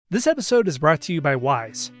This episode is brought to you by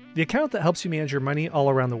Wise, the account that helps you manage your money all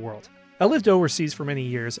around the world. I lived overseas for many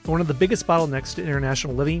years, and one of the biggest bottlenecks to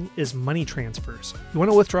international living is money transfers. You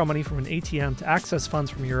want to withdraw money from an ATM to access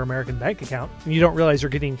funds from your American bank account, and you don't realize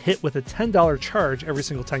you're getting hit with a $10 charge every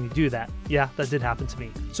single time you do that. Yeah, that did happen to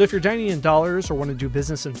me. So if you're dining in dollars or want to do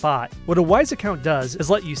business in baht, what a Wise account does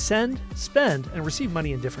is let you send, spend, and receive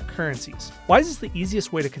money in different currencies. Wise is the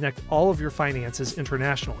easiest way to connect all of your finances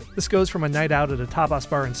internationally. This goes from a night out at a tapas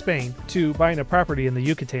bar in Spain to buying a property in the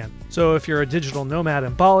Yucatan. So if you're a digital nomad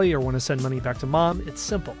in Bali or want to send money back to mom, it's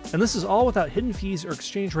simple. And this is all without hidden fees or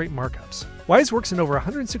exchange rate markups. Wise works in over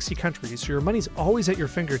 160 countries, so your money's always at your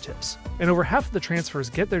fingertips. And over half of the transfers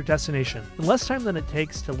get their destination in less time than it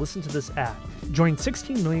takes to listen to this ad. Join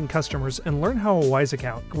 16 million customers and learn how a Wise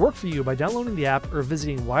account can work for you by downloading the app or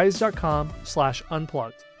visiting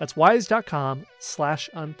wise.com/unplugged. That's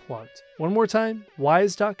wise.com/unplugged. One more time,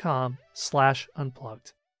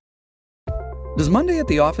 wise.com/unplugged. Does Monday at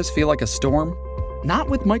the office feel like a storm?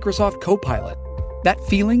 Not with Microsoft Copilot. That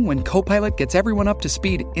feeling when Copilot gets everyone up to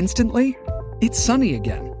speed instantly? It's sunny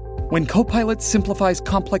again. When Copilot simplifies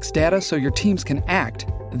complex data so your teams can act,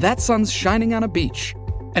 that sun's shining on a beach.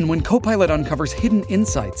 And when Copilot uncovers hidden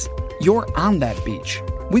insights, you're on that beach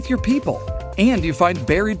with your people, and you find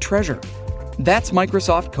buried treasure. That's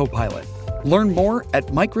Microsoft Copilot. Learn more at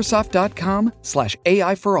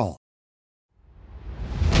Microsoft.com/AI for all.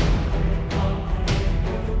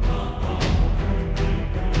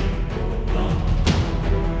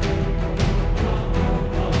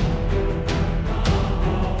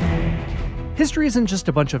 History isn't just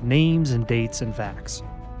a bunch of names and dates and facts.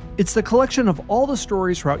 It's the collection of all the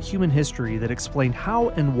stories throughout human history that explain how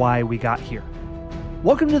and why we got here.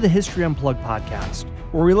 Welcome to the History Unplugged podcast,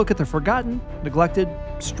 where we look at the forgotten, neglected,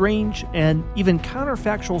 strange, and even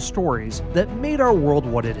counterfactual stories that made our world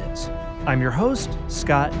what it is. I'm your host,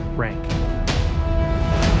 Scott Rank.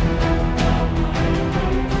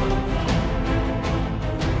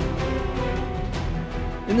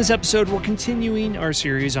 In this episode, we're continuing our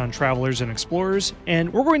series on travelers and explorers,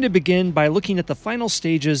 and we're going to begin by looking at the final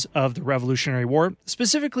stages of the Revolutionary War,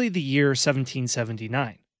 specifically the year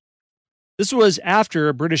 1779. This was after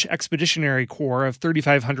a British expeditionary corps of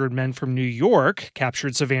 3,500 men from New York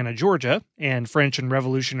captured Savannah, Georgia, and French and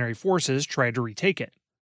Revolutionary forces tried to retake it.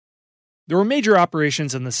 There were major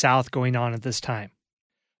operations in the South going on at this time.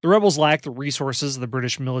 The rebels lacked the resources of the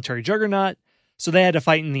British military juggernaut, so they had to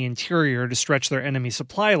fight in the interior to stretch their enemy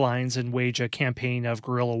supply lines and wage a campaign of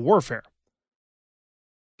guerrilla warfare.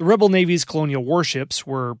 The rebel navy's colonial warships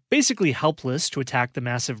were basically helpless to attack the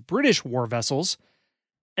massive British war vessels,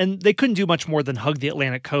 and they couldn't do much more than hug the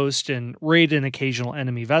Atlantic coast and raid an occasional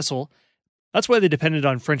enemy vessel. That's why they depended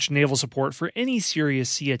on French naval support for any serious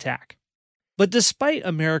sea attack. But despite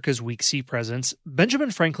America's weak sea presence, Benjamin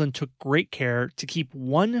Franklin took great care to keep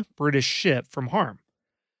one British ship from harm.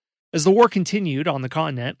 As the war continued on the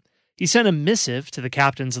continent, he sent a missive to the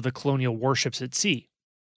captains of the colonial warships at sea.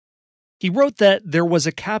 He wrote that there was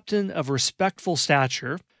a captain of respectful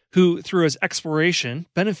stature who, through his exploration,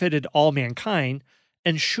 benefited all mankind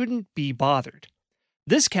and shouldn't be bothered.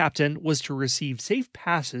 This captain was to receive safe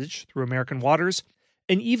passage through American waters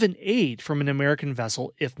and even aid from an American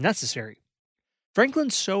vessel if necessary. Franklin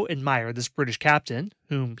so admired this British captain,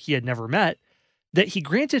 whom he had never met, that he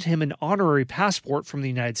granted him an honorary passport from the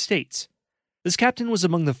United States. This captain was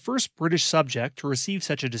among the first British subject to receive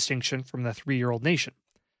such a distinction from the three-year-old nation.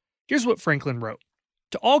 Here's what Franklin wrote.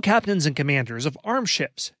 To all captains and commanders of armed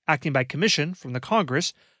ships acting by commission from the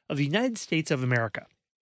Congress of the United States of America.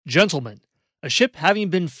 Gentlemen, a ship having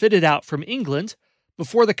been fitted out from England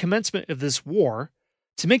before the commencement of this war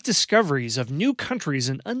to make discoveries of new countries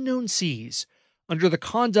and unknown seas under the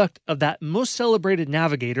conduct of that most celebrated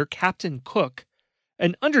navigator, Captain Cook,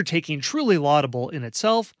 an undertaking truly laudable in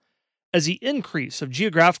itself, as the increase of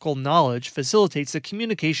geographical knowledge facilitates the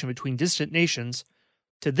communication between distant nations,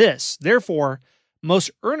 to this, therefore, most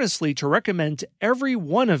earnestly to recommend to every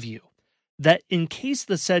one of you, that in case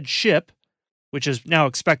the said ship, which is now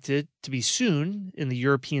expected to be soon in the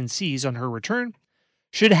European seas on her return,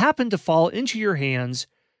 should happen to fall into your hands,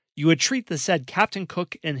 you would treat the said Captain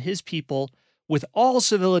Cook and his people with all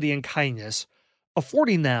civility and kindness,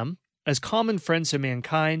 affording them, as common friends to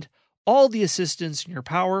mankind, all the assistance in your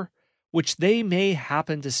power, which they may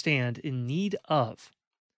happen to stand in need of.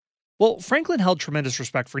 Well, Franklin held tremendous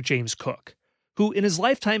respect for James Cook, who in his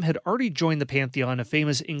lifetime had already joined the pantheon of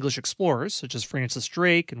famous English explorers such as Francis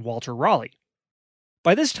Drake and Walter Raleigh.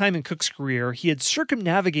 By this time in Cook's career, he had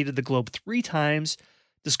circumnavigated the globe 3 times,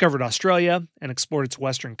 discovered Australia and explored its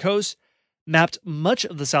western coast, mapped much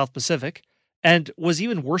of the South Pacific, and was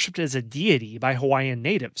even worshipped as a deity by Hawaiian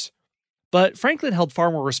natives. But Franklin held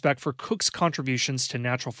far more respect for Cook's contributions to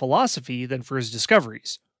natural philosophy than for his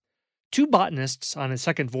discoveries. Two botanists on his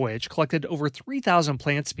second voyage collected over 3,000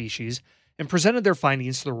 plant species and presented their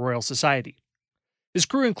findings to the Royal Society. His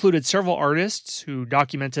crew included several artists who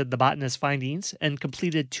documented the botanist's findings and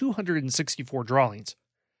completed 264 drawings.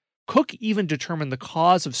 Cook even determined the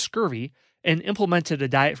cause of scurvy and implemented a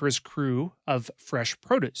diet for his crew of fresh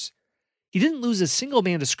produce. He didn't lose a single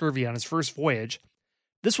man to scurvy on his first voyage.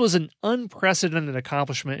 This was an unprecedented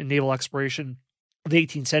accomplishment in naval exploration of the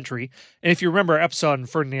 18th century, and if you remember our episode on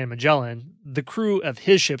Ferdinand Magellan, the crew of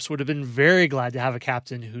his ships would have been very glad to have a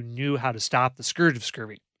captain who knew how to stop the scourge of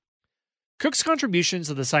scurvy. Cook's contributions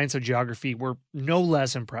to the science of geography were no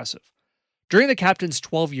less impressive. During the captain's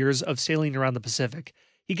 12 years of sailing around the Pacific,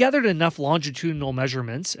 he gathered enough longitudinal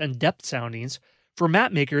measurements and depth soundings for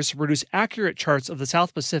mapmakers to produce accurate charts of the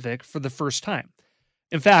South Pacific for the first time.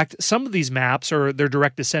 In fact, some of these maps, or their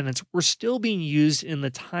direct descendants, were still being used in the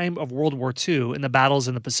time of World War II in the battles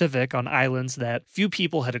in the Pacific on islands that few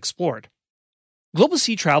people had explored. Global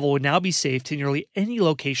sea travel would now be safe to nearly any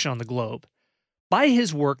location on the globe. By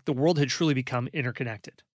his work, the world had truly become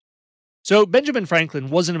interconnected. So Benjamin Franklin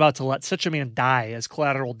wasn't about to let such a man die as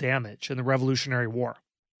collateral damage in the Revolutionary War.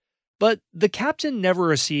 But the captain never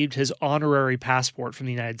received his honorary passport from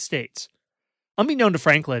the United States. Unbeknown to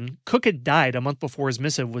Franklin, Cook had died a month before his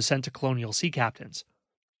missive was sent to colonial sea captains.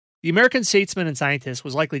 The American statesman and scientist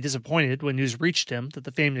was likely disappointed when news reached him that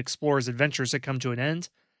the famed explorer's adventures had come to an end,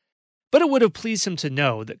 but it would have pleased him to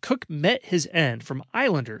know that Cook met his end from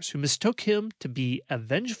islanders who mistook him to be a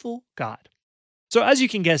vengeful god. So as you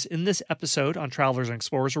can guess, in this episode on Travelers and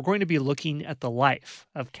Explorers, we're going to be looking at the life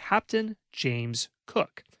of Captain James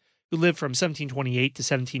Cook, who lived from 1728 to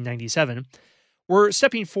 1797. We're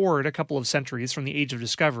stepping forward a couple of centuries from the Age of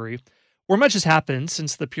Discovery, where much has happened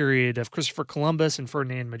since the period of Christopher Columbus and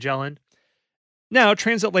Ferdinand Magellan. Now,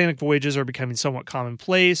 transatlantic voyages are becoming somewhat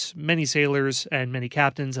commonplace. Many sailors and many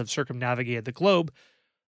captains have circumnavigated the globe.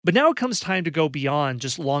 But now it comes time to go beyond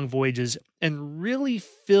just long voyages and really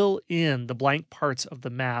fill in the blank parts of the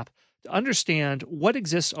map to understand what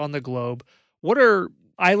exists on the globe, what are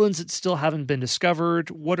islands that still haven't been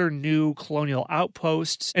discovered, what are new colonial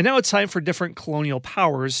outposts, and now it's time for different colonial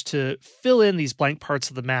powers to fill in these blank parts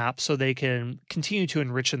of the map so they can continue to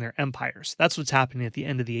enrich in their empires. That's what's happening at the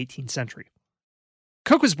end of the 18th century.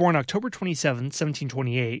 Cook was born October 27,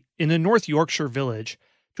 1728, in a North Yorkshire village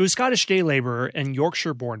to a Scottish day labourer and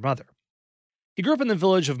Yorkshire-born mother. He grew up in the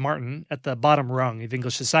village of Marton at the bottom rung of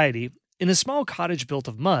English society in a small cottage built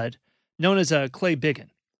of mud known as a clay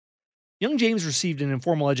biggin. Young James received an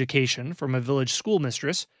informal education from a village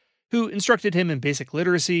schoolmistress who instructed him in basic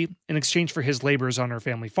literacy in exchange for his labors on her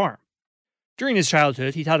family farm. During his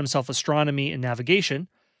childhood, he taught himself astronomy and navigation,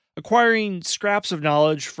 acquiring scraps of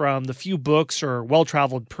knowledge from the few books or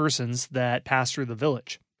well-traveled persons that passed through the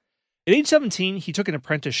village. At age 17, he took an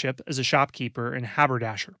apprenticeship as a shopkeeper and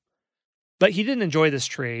haberdasher. But he didn't enjoy this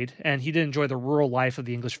trade, and he didn't enjoy the rural life of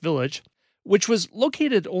the English village, which was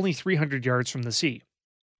located only 300 yards from the sea.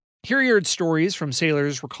 Here he heard stories from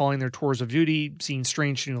sailors recalling their tours of duty, seeing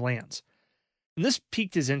strange new lands. And this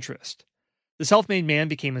piqued his interest. The self-made man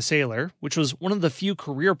became a sailor, which was one of the few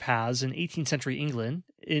career paths in 18th century England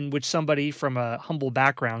in which somebody from a humble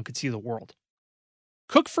background could see the world.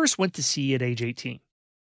 Cook first went to sea at age 18.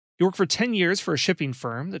 He worked for 10 years for a shipping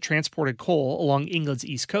firm that transported coal along England's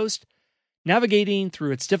east coast, navigating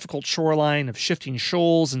through its difficult shoreline of shifting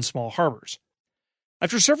shoals and small harbors.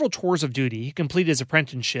 After several tours of duty, he completed his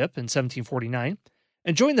apprenticeship in 1749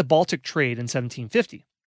 and joined the Baltic trade in 1750.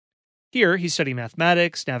 Here, he studied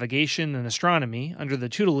mathematics, navigation, and astronomy under the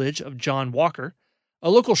tutelage of John Walker, a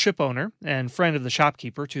local shipowner and friend of the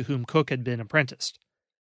shopkeeper to whom Cook had been apprenticed.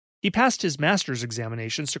 He passed his master's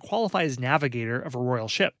examinations to qualify as navigator of a royal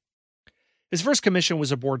ship. His first commission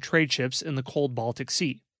was aboard trade ships in the cold Baltic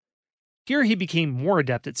Sea. Here he became more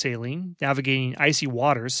adept at sailing, navigating icy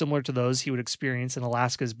waters similar to those he would experience in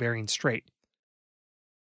Alaska's Bering Strait.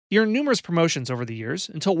 He earned numerous promotions over the years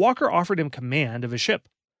until Walker offered him command of his ship.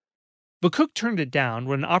 But Cook turned it down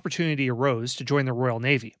when an opportunity arose to join the Royal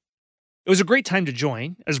Navy. It was a great time to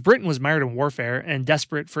join, as Britain was mired in warfare and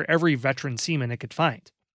desperate for every veteran seaman it could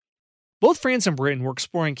find. Both France and Britain were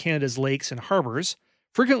exploring Canada's lakes and harbors,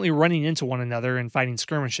 frequently running into one another and fighting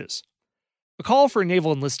skirmishes. A call for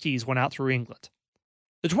naval enlistees went out through England.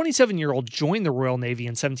 The 27-year-old joined the Royal Navy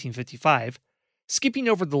in 1755, skipping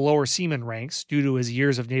over the lower seaman ranks due to his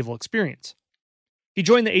years of naval experience. He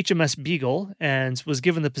joined the HMS Beagle and was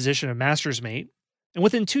given the position of master's mate, and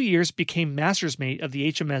within 2 years became master's mate of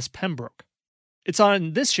the HMS Pembroke. It's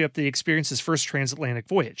on this ship that he experienced his first transatlantic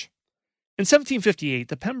voyage. In 1758,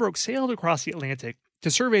 the Pembroke sailed across the Atlantic to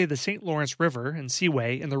survey the St. Lawrence River and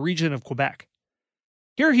Seaway in the region of Quebec.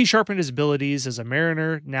 Here he sharpened his abilities as a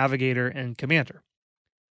mariner, navigator, and commander.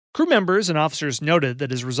 Crew members and officers noted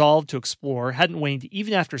that his resolve to explore hadn't waned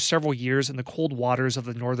even after several years in the cold waters of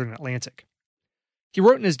the northern Atlantic. He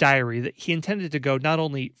wrote in his diary that he intended to go not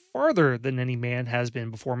only farther than any man has been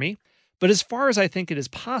before me, but as far as I think it is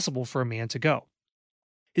possible for a man to go.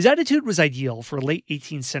 His attitude was ideal for a late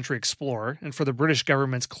 18th century explorer and for the British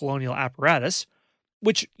government's colonial apparatus,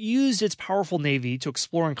 which used its powerful navy to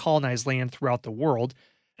explore and colonize land throughout the world,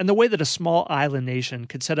 and the way that a small island nation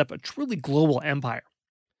could set up a truly global empire.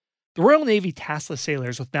 The Royal Navy tasked the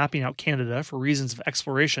sailors with mapping out Canada for reasons of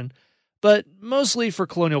exploration, but mostly for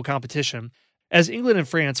colonial competition, as England and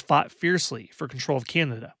France fought fiercely for control of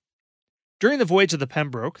Canada. During the voyage of the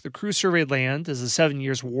Pembroke, the crew surveyed land as the 7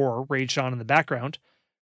 Years' War raged on in the background,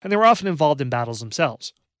 and they were often involved in battles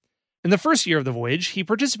themselves. In the first year of the voyage, he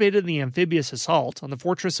participated in the amphibious assault on the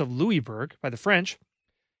fortress of Louisbourg by the French.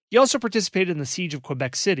 He also participated in the siege of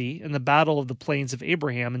Quebec City and the Battle of the Plains of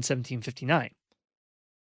Abraham in 1759.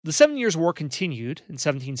 The 7 Years' War continued in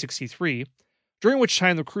 1763, during which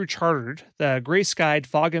time the crew chartered the gray-skied,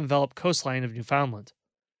 fog-enveloped coastline of Newfoundland.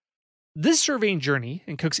 This surveying journey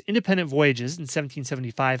and Cook's independent voyages in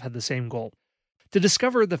 1775 had the same goal: to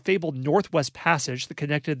discover the fabled Northwest Passage that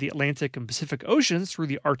connected the Atlantic and Pacific Oceans through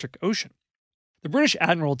the Arctic Ocean. The British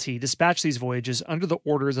Admiralty dispatched these voyages under the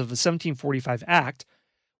orders of the 1745 Act,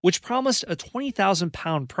 which promised a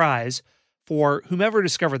 £20,000 prize for whomever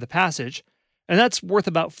discovered the passage, and that's worth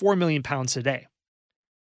about £4 million today.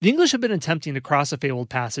 The English have been attempting to cross the fabled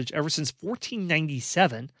passage ever since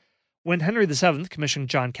 1497, when Henry VII commissioned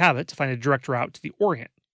John Cabot to find a direct route to the Orient.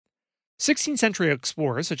 16th century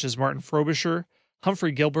explorers such as Martin Frobisher,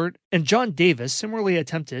 Humphrey Gilbert, and John Davis similarly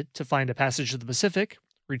attempted to find a passage to the Pacific,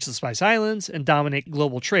 reach the Spice Islands, and dominate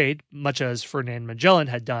global trade, much as Ferdinand Magellan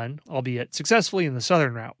had done, albeit successfully in the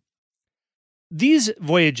southern route. These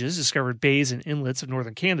voyages discovered bays and inlets of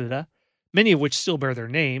northern Canada, many of which still bear their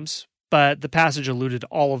names, but the passage eluded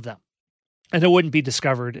all of them. And it wouldn't be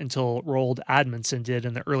discovered until Roald Amundsen did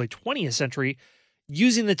in the early 20th century,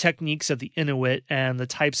 using the techniques of the Inuit and the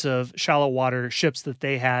types of shallow water ships that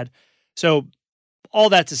they had. So all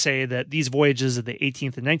that to say that these voyages of the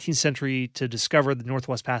 18th and 19th century to discover the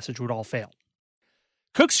Northwest Passage would all fail.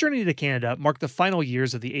 Cook's journey to Canada marked the final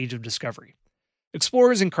years of the Age of Discovery.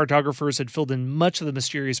 Explorers and cartographers had filled in much of the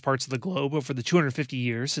mysterious parts of the globe over the 250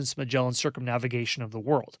 years since Magellan's circumnavigation of the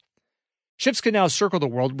world. Ships could now circle the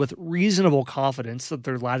world with reasonable confidence of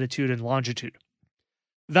their latitude and longitude.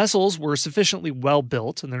 Vessels were sufficiently well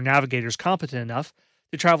built and their navigators competent enough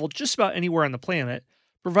to travel just about anywhere on the planet,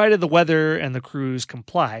 provided the weather and the crews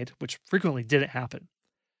complied, which frequently didn't happen.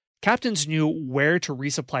 Captains knew where to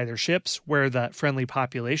resupply their ships, where the friendly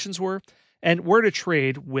populations were, and where to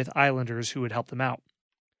trade with islanders who would help them out.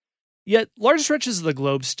 Yet, large stretches of the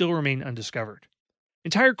globe still remain undiscovered.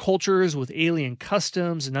 Entire cultures with alien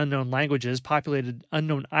customs and unknown languages populated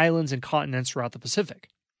unknown islands and continents throughout the Pacific.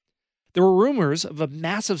 There were rumors of a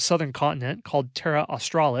massive southern continent called Terra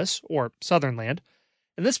Australis, or Southern Land,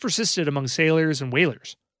 and this persisted among sailors and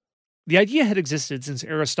whalers. The idea had existed since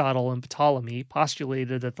Aristotle and Ptolemy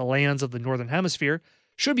postulated that the lands of the northern hemisphere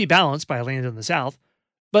should be balanced by land in the south,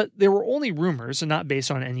 but they were only rumors and not based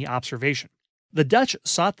on any observation. The Dutch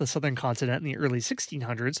sought the southern continent in the early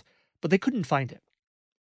 1600s, but they couldn't find it.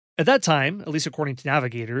 At that time, at least according to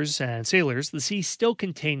navigators and sailors, the sea still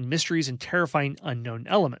contained mysteries and terrifying unknown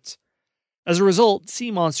elements. As a result,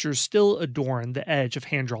 sea monsters still adorned the edge of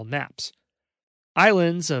hand-drawn maps.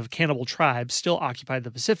 Islands of cannibal tribes still occupied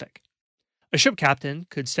the Pacific. A ship captain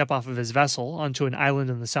could step off of his vessel onto an island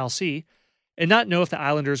in the South Sea and not know if the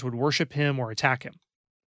islanders would worship him or attack him.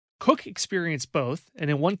 Cook experienced both, and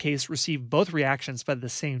in one case received both reactions by the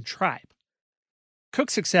same tribe.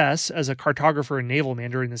 Cook's success as a cartographer and naval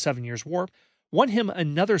man during the 7 Years' War won him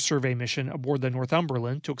another survey mission aboard the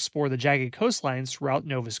Northumberland to explore the jagged coastlines throughout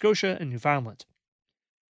Nova Scotia and Newfoundland.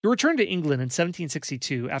 He returned to England in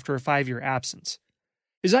 1762 after a 5-year absence.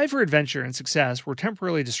 His eye for adventure and success were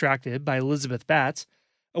temporarily distracted by Elizabeth Batts,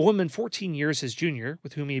 a woman 14 years his junior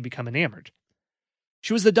with whom he had become enamored.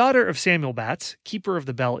 She was the daughter of Samuel Batts, keeper of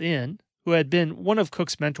the Bell Inn, who had been one of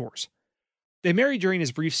Cook's mentors. They married during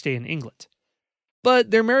his brief stay in England.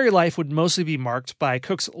 But their married life would mostly be marked by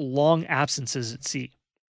Cook's long absences at sea.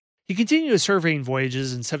 He continued his surveying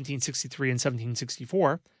voyages in 1763 and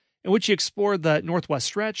 1764, in which he explored the Northwest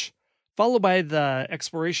Stretch, followed by the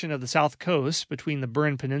exploration of the south coast between the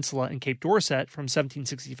Burin Peninsula and Cape Dorset from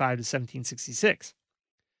 1765 to 1766.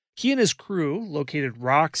 He and his crew located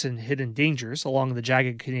rocks and hidden dangers along the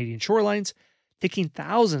jagged Canadian shorelines, taking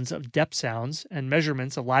thousands of depth sounds and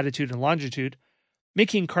measurements of latitude and longitude,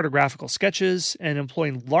 making cartographical sketches, and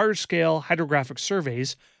employing large-scale hydrographic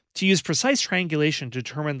surveys to use precise triangulation to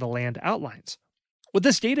determine the land outlines. With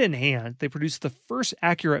this data in hand, they produced the first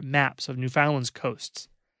accurate maps of Newfoundland's coasts.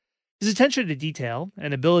 His attention to detail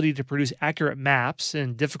and ability to produce accurate maps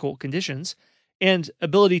in difficult conditions, and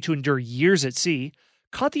ability to endure years at sea,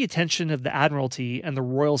 caught the attention of the Admiralty and the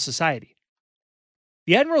Royal Society.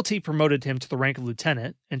 The Admiralty promoted him to the rank of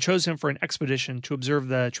lieutenant and chose him for an expedition to observe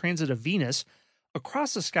the transit of Venus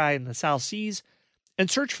across the sky in the South Seas and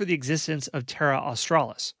search for the existence of Terra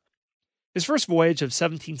Australis. His first voyage of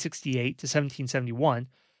 1768 to 1771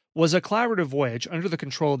 was a collaborative voyage under the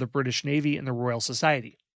control of the British Navy and the Royal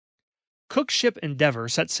Society. Cook's ship Endeavour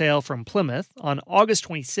set sail from Plymouth on August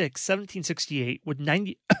 26, 1768,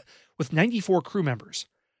 with 94 crew members.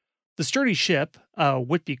 The sturdy ship, a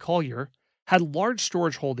Whitby collier, had large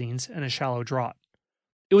storage holdings and a shallow draught.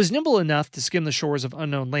 It was nimble enough to skim the shores of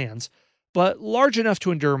unknown lands, but large enough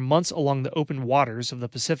to endure months along the open waters of the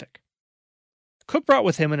Pacific. Cook brought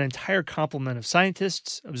with him an entire complement of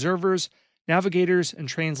scientists, observers, navigators, and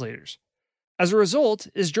translators. As a result,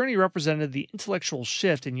 his journey represented the intellectual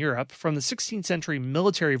shift in Europe from the 16th century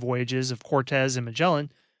military voyages of Cortes and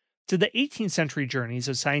Magellan to the 18th century journeys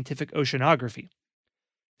of scientific oceanography.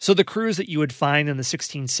 So the crews that you would find in the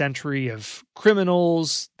 16th century of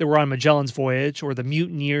criminals that were on Magellan's voyage or the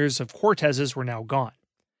mutineers of Cortes's were now gone.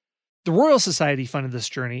 The Royal Society funded this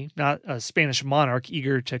journey, not a Spanish monarch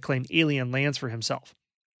eager to claim alien lands for himself.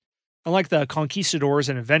 Unlike the conquistadors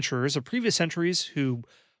and adventurers of previous centuries who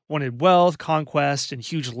wanted wealth, conquest, and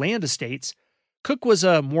huge land estates, Cook was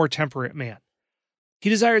a more temperate man. He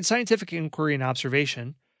desired scientific inquiry and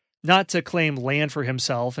observation, not to claim land for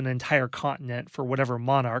himself and an entire continent for whatever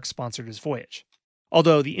monarch sponsored his voyage,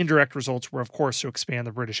 although the indirect results were, of course, to expand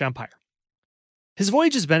the British Empire. His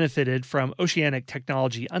voyages benefited from oceanic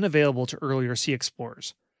technology unavailable to earlier sea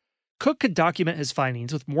explorers. Cook could document his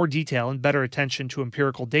findings with more detail and better attention to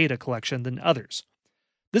empirical data collection than others.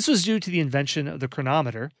 This was due to the invention of the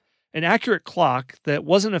chronometer, an accurate clock that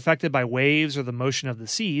wasn't affected by waves or the motion of the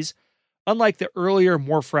seas, unlike the earlier,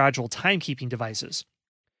 more fragile timekeeping devices.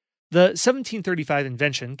 The 1735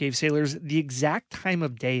 invention gave sailors the exact time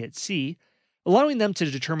of day at sea, allowing them to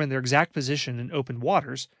determine their exact position in open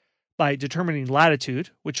waters by determining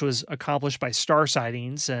latitude, which was accomplished by star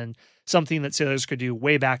sightings and something that sailors could do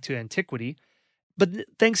way back to antiquity. But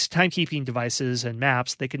thanks to timekeeping devices and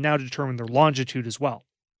maps, they could now determine their longitude as well.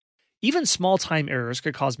 Even small time errors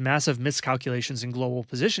could cause massive miscalculations in global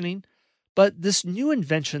positioning, but this new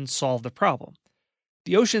invention solved the problem.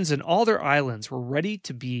 The oceans and all their islands were ready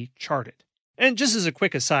to be charted. And just as a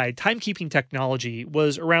quick aside, timekeeping technology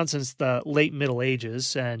was around since the late Middle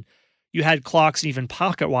Ages, and you had clocks and even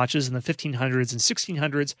pocket watches in the 1500s and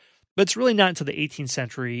 1600s, but it's really not until the 18th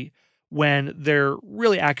century when they're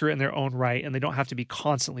really accurate in their own right and they don't have to be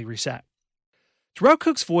constantly reset. Throughout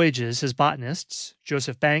Cook's voyages, his botanists,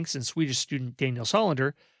 Joseph Banks and Swedish student Daniel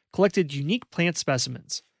Solander, collected unique plant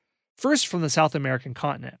specimens, first from the South American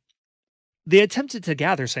continent. They attempted to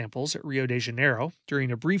gather samples at Rio de Janeiro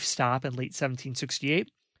during a brief stop in late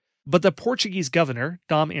 1768, but the Portuguese governor,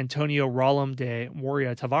 Dom Antonio Rolim de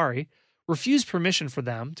Moria Tavares, refused permission for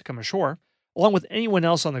them to come ashore, along with anyone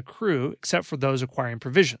else on the crew except for those acquiring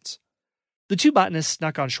provisions. The two botanists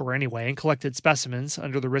snuck on shore anyway and collected specimens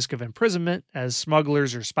under the risk of imprisonment as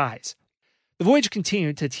smugglers or spies. The voyage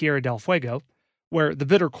continued to Tierra del Fuego, where the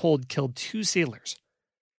bitter cold killed 2 sailors.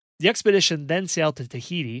 The expedition then sailed to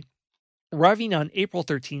Tahiti, arriving on April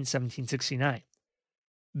 13, 1769.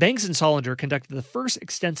 Banks and Solander conducted the first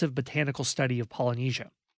extensive botanical study of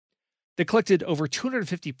Polynesia. They collected over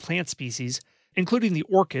 250 plant species, including the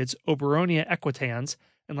orchids Oberonia equitans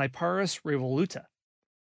and Liparis revoluta.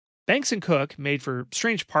 Banks and Cook made for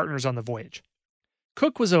strange partners on the voyage.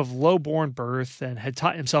 Cook was of low-born birth and had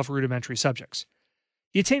taught himself rudimentary subjects.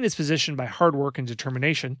 He attained his position by hard work and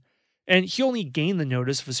determination, and he only gained the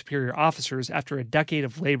notice of his superior officers after a decade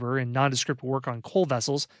of labor and nondescript work on coal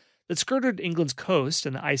vessels that skirted England's coast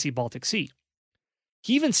in the icy Baltic Sea.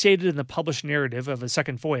 He even stated in the published narrative of his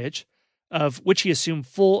second voyage, of which he assumed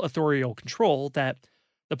full authorial control, that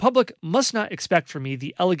the public must not expect from me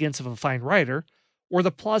the elegance of a fine writer or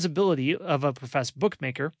the plausibility of a professed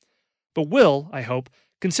bookmaker, but will, I hope,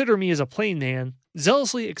 consider me as a plain man,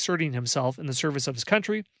 zealously exerting himself in the service of his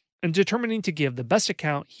country and determining to give the best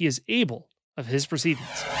account he is able of his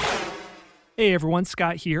proceedings. Hey everyone,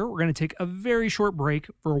 Scott here. We're going to take a very short break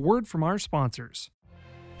for a word from our sponsors.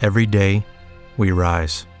 Every day, we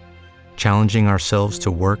rise, challenging ourselves to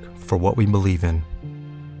work for what we believe in.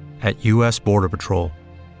 At U.S. Border Patrol,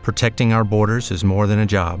 protecting our borders is more than a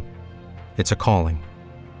job. It's a calling.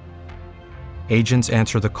 Agents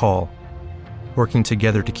answer the call, working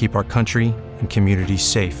together to keep our country and communities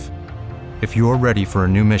safe. If you're ready for a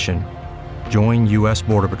new mission, join U.S.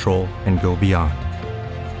 Border Patrol and go beyond.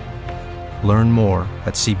 Learn more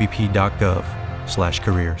at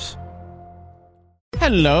cbp.gov/careers.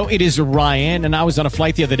 Hello, it is Ryan, and I was on a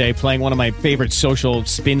flight the other day playing one of my favorite social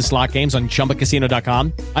spin slot games on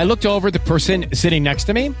chumbacasino.com. I looked over at the person sitting next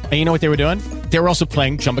to me, and you know what they were doing? They were also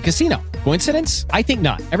playing Chumba Casino. Coincidence? I think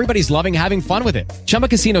not. Everybody's loving having fun with it. Chumba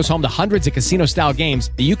Casino is home to hundreds of casino-style games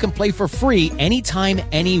that you can play for free anytime,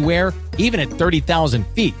 anywhere, even at 30,000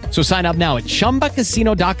 feet. So sign up now at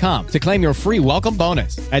chumbacasino.com to claim your free welcome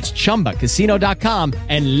bonus. That's chumbacasino.com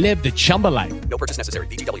and live the Chumba life. No purchase necessary.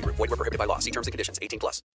 VGW Group. Void where prohibited by law. See terms and conditions.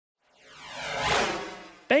 18+.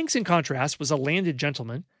 Banks, in contrast, was a landed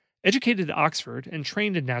gentleman, educated at Oxford, and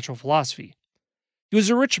trained in natural philosophy. He was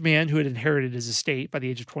a rich man who had inherited his estate by the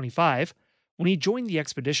age of 25 when he joined the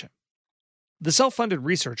expedition. The self-funded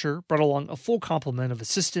researcher brought along a full complement of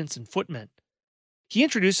assistants and footmen. He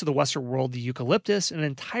introduced to the Western world the eucalyptus, an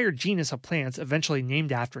entire genus of plants eventually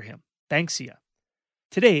named after him, Banksia.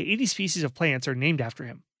 Today, 80 species of plants are named after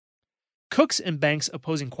him. Cook's and Banks'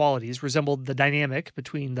 opposing qualities resembled the dynamic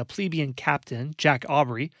between the plebeian captain, Jack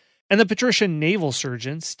Aubrey, and the patrician naval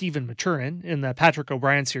surgeon, Stephen Maturin, in the Patrick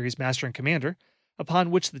O'Brian series Master and Commander,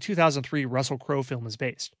 upon which the 2003 Russell Crowe film is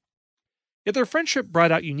based. Yet their friendship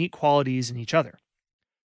brought out unique qualities in each other.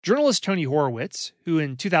 Journalist Tony Horowitz, who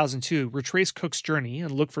in 2002 retraced Cook's journey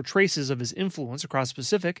and looked for traces of his influence across the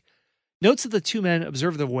Pacific, notes that the two men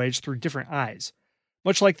observed the voyage through different eyes,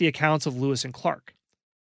 much like the accounts of Lewis and Clark.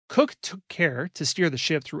 Cook took care to steer the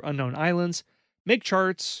ship through unknown islands, make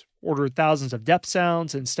charts, ordered thousands of depth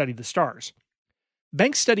sounds, and studied the stars.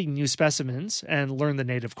 Banks studied new specimens and learned the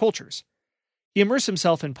native cultures. He immersed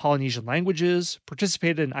himself in Polynesian languages,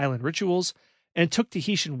 participated in island rituals, and took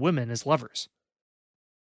Tahitian women as lovers.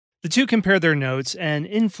 The two compared their notes and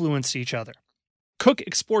influenced each other. Cook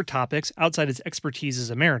explored topics outside his expertise as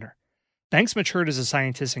a mariner. Banks matured as a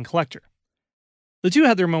scientist and collector. The two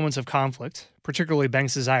had their moments of conflict, particularly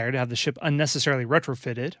Banks' desire to have the ship unnecessarily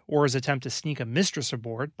retrofitted or his attempt to sneak a mistress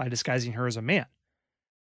aboard by disguising her as a man.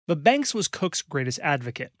 But Banks was Cook's greatest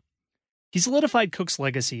advocate. He solidified Cook's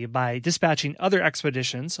legacy by dispatching other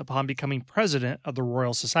expeditions upon becoming president of the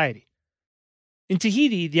Royal Society. In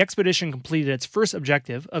Tahiti, the expedition completed its first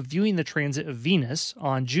objective of viewing the transit of Venus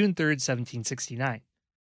on June 3, 1769.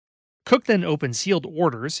 Cook then opened sealed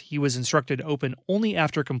orders he was instructed to open only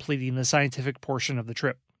after completing the scientific portion of the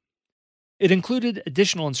trip. It included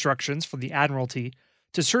additional instructions for the Admiralty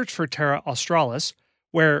to search for Terra Australis,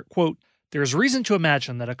 where, quote, "there is reason to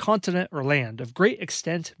imagine that a continent or land of great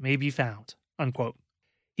extent may be found," unquote.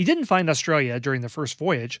 He didn't find Australia during the first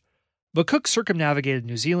voyage, but Cook circumnavigated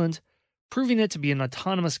New Zealand, proving it to be an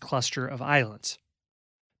autonomous cluster of islands.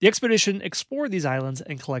 The expedition explored these islands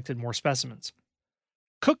and collected more specimens.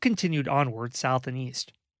 Cook continued onward south and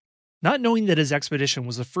east. Not knowing that his expedition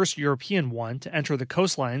was the first European one to enter the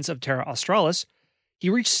coastlines of Terra Australis, he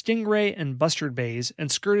reached Stingray and Bustard Bays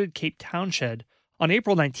and skirted Cape Townshend on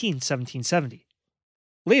April 19, 1770.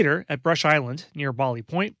 Later, at Brush Island, near Bali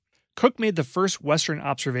Point, Cook made the first western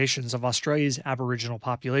observations of Australia's Aboriginal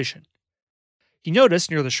population. He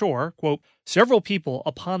noticed near the shore, quote, "several people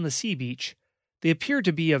upon the sea beach. They appeared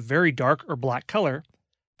to be of very dark or black color,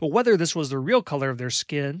 but whether this was the real color of their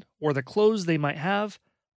skin or the clothes they might have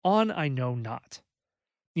on I know not."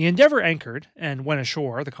 The Endeavour anchored and went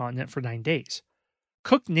ashore the continent for 9 days.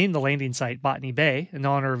 Cook named the landing site Botany Bay in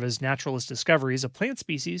honor of his naturalist discoveries of plant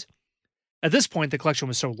species. At this point, the collection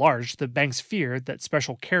was so large that Banks feared that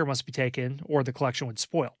special care must be taken or the collection would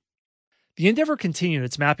spoil. The Endeavour continued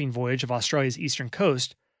its mapping voyage of Australia's eastern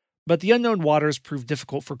coast, but the unknown waters proved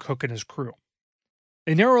difficult for Cook and his crew.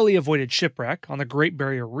 They narrowly avoided shipwreck on the Great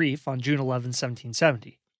Barrier Reef on June 11,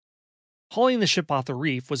 1770. Hauling the ship off the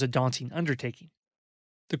reef was a daunting undertaking.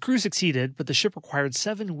 The crew succeeded, but the ship required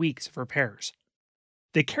 7 weeks of repairs.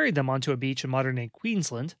 They carried them onto a beach in modern-day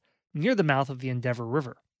Queensland, near the mouth of the Endeavour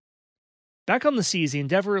River. Back on the seas, the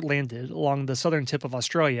Endeavour landed along the southern tip of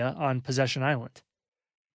Australia on Possession Island.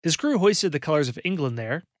 His crew hoisted the colours of England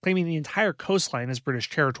there, claiming the entire coastline as British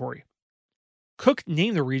territory. Cook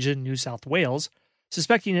named the region New South Wales,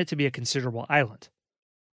 suspecting it to be a considerable island.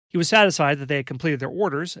 He was satisfied that they had completed their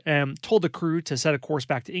orders and told the crew to set a course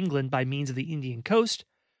back to England by means of the Indian coast,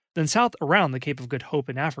 then south around the Cape of Good Hope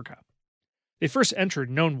in Africa. They first entered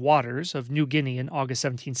known waters of New Guinea in August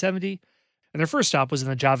 1770, and their first stop was in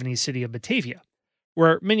the Javanese city of Batavia,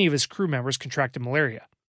 where many of his crew members contracted malaria.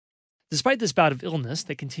 Despite this bout of illness,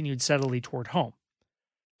 they continued steadily toward home.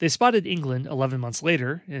 They spotted England 11 months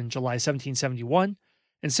later, in July 1771,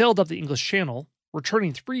 and sailed up the English Channel,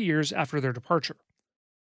 returning 3 years after their departure.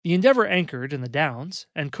 The Endeavour anchored in the Downs,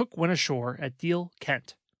 and Cook went ashore at Deal,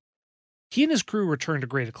 Kent. He and his crew returned to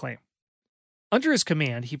great acclaim. Under his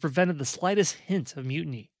command, he prevented the slightest hint of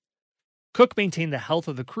mutiny. Cook maintained the health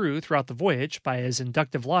of the crew throughout the voyage by his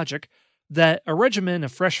inductive logic that a regimen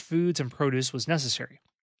of fresh foods and produce was necessary.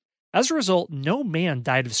 As a result, no man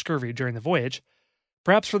died of scurvy during the voyage,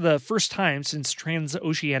 perhaps for the first time since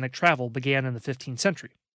transoceanic travel began in the 15th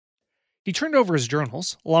century. He turned over his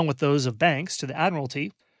journals, along with those of Banks, to the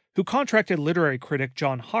Admiralty, who contracted literary critic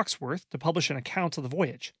John Hawkesworth to publish an account of the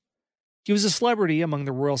voyage. He was a celebrity among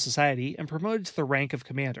the Royal Society and promoted to the rank of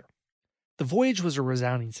commander. The voyage was a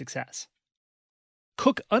resounding success.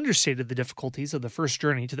 Cook understated the difficulties of the first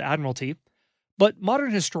journey to the Admiralty, but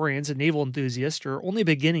modern historians and naval enthusiasts are only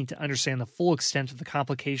beginning to understand the full extent of the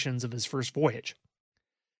complications of his first voyage.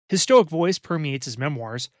 His stoic voice permeates his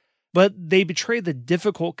memoirs, but they betray the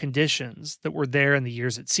difficult conditions that were there in the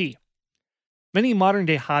years at sea. Many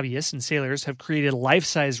modern-day hobbyists and sailors have created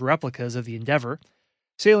life-size replicas of the Endeavour,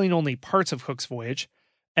 sailing only parts of Cook's voyage,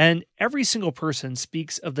 and every single person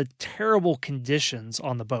speaks of the terrible conditions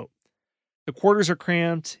on the boat. The quarters are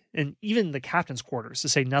cramped, and even the captain's quarters, to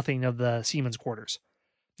say nothing of the seaman's quarters.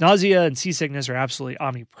 Nausea and seasickness are absolutely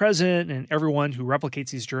omnipresent, and everyone who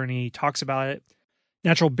replicates these journeys talks about it.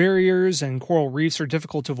 Natural barriers and coral reefs are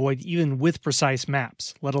difficult to avoid even with precise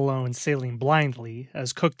maps, let alone sailing blindly,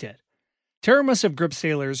 as Cook did. Terror must have gripped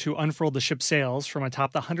sailors who unfurled the ship's sails from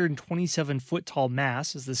atop the 127-foot-tall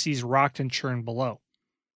mast as the seas rocked and churned below.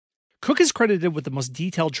 Cook is credited with the most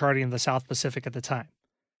detailed charting of the South Pacific at the time.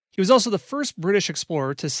 He was also the first British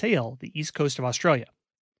explorer to sail the east coast of Australia.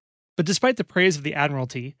 But despite the praise of the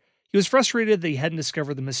Admiralty, he was frustrated that he hadn't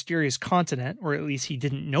discovered the mysterious continent, or at least he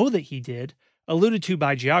didn't know that he did, alluded to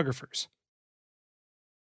by geographers.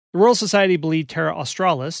 The Royal Society believed Terra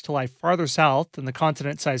Australis to lie farther south than the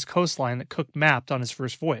continent-sized coastline that Cook mapped on his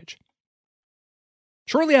first voyage.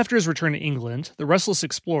 Shortly after his return to England, the restless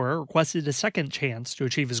explorer requested a second chance to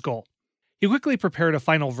achieve his goal. He quickly prepared a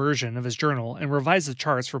final version of his journal and revised the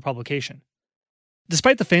charts for publication.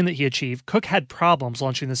 Despite the fame that he achieved, Cook had problems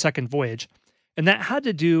launching the second voyage, and that had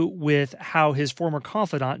to do with how his former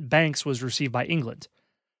confidant Banks was received by England.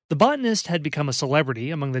 The botanist had become a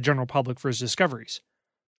celebrity among the general public for his discoveries.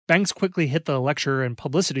 Banks quickly hit the lecture and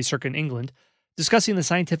publicity circuit in England, discussing the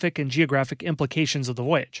scientific and geographic implications of the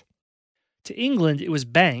voyage. To England, it was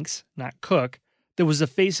Banks, not Cook, that was the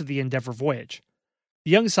face of the Endeavour voyage.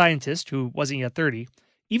 The young scientist, who wasn't yet 30,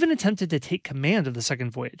 even attempted to take command of the second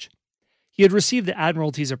voyage. He had received the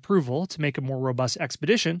Admiralty's approval to make a more robust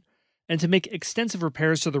expedition and to make extensive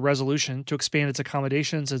repairs to the Resolution to expand its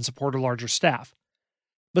accommodations and support a larger staff.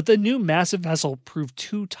 But the new massive vessel proved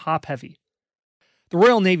too top-heavy. The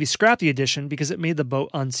Royal Navy scrapped the addition because it made the boat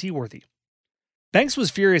unseaworthy. Banks was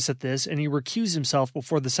furious at this, and he recused himself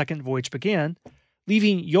before the second voyage began,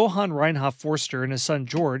 leaving Johann Reinhold Forster and his son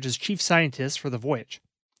George as chief scientists for the voyage.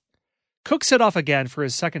 Cook set off again for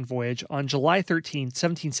his second voyage on July 13,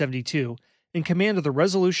 1772, in command of the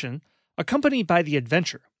Resolution, accompanied by the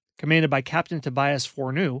Adventure, commanded by Captain Tobias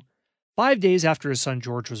Forneau, 5 days after his son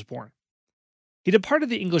George was born. He departed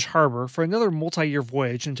the English harbor for another multi-year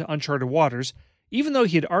voyage into uncharted waters, even though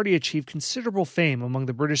he had already achieved considerable fame among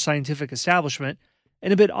the British scientific establishment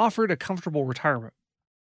and had been offered a comfortable retirement.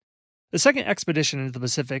 The second expedition into the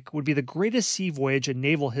Pacific would be the greatest sea voyage in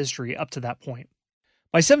naval history up to that point.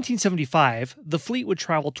 By 1775, the fleet would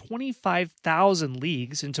travel 25,000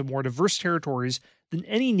 leagues into more diverse territories than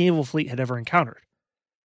any naval fleet had ever encountered.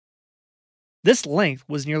 This length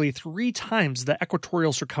was nearly 3 times the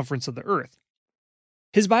equatorial circumference of the Earth.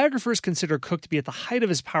 His biographers consider Cook to be at the height of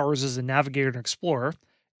his powers as a navigator and explorer,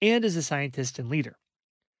 and as a scientist and leader.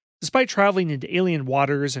 Despite traveling into alien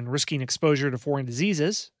waters and risking exposure to foreign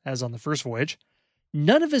diseases, as on the first voyage,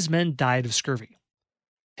 none of his men died of scurvy.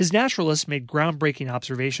 His naturalists made groundbreaking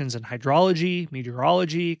observations in hydrology,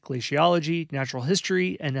 meteorology, glaciology, natural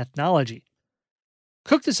history, and ethnology.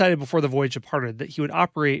 Cook decided before the voyage departed that he would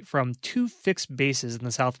operate from 2 fixed bases in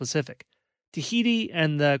the South Pacific, Tahiti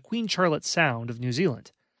and the Queen Charlotte Sound of New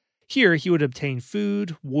Zealand. Here he would obtain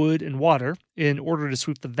food, wood, and water in order to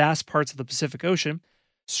sweep the vast parts of the Pacific Ocean,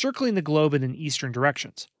 circling the globe in eastern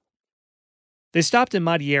directions. They stopped in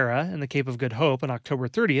Madeira and the Cape of Good Hope on October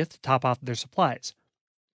 30th to top off their supplies.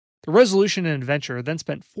 The Resolution and Adventure then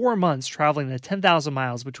spent 4 months traveling the 10,000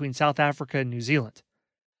 miles between South Africa and New Zealand.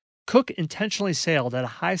 Cook intentionally sailed at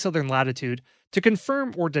a high southern latitude to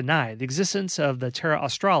confirm or deny the existence of the Terra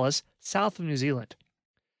Australis south of New Zealand.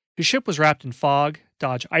 His ship was wrapped in fog,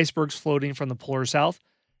 dodged icebergs floating from the polar south,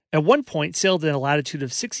 at one point sailed in a latitude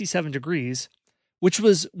of 67 degrees, which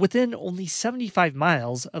was within only 75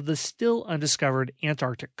 miles of the still undiscovered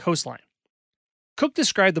Antarctic coastline. Cook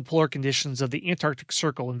described the polar conditions of the Antarctic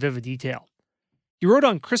Circle in vivid detail. He wrote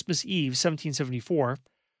on Christmas Eve, 1774,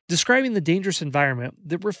 describing the dangerous environment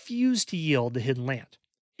that refused to yield the hidden land.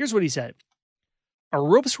 Here's what he said. Our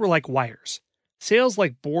ropes were like wires. Sails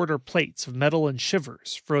like board or plates of metal and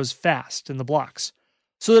shivers froze fast in the blocks,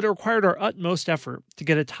 so that it required our utmost effort to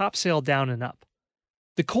get a topsail down and up.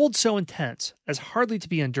 The cold so intense as hardly to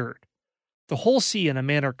be endured. The whole sea in a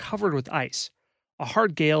manner covered with ice, a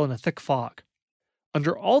hard gale and a thick fog.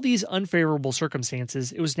 Under all these unfavorable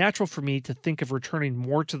circumstances, it was natural for me to think of returning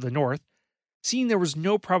more to the north, seeing there was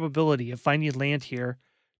no probability of finding land here,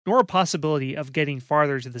 nor a possibility of getting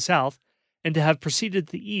farther to the south, and to have proceeded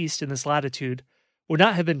to the east in this latitude would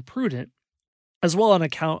not have been prudent, as well on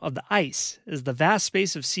account of the ice, as the vast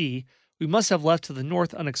space of sea we must have left to the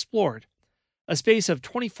north unexplored, a space of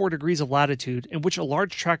 24 degrees of latitude in which a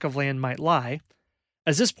large tract of land might lie,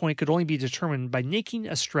 as this point could only be determined by making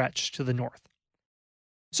a stretch to the north.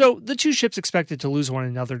 So the two ships expected to lose one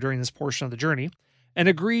another during this portion of the journey, and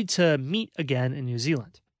agreed to meet again in New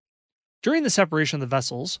Zealand. During the separation of the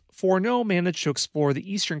vessels, Fourneau managed to explore the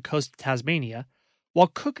eastern coast of Tasmania, while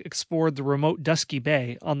Cook explored the remote Dusky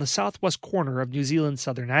Bay on the southwest corner of New Zealand's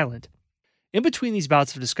southern island. In between these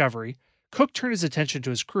bouts of discovery, Cook turned his attention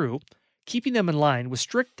to his crew, keeping them in line with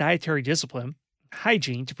strict dietary discipline and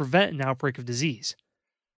hygiene to prevent an outbreak of disease.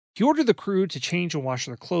 He ordered the crew to change and wash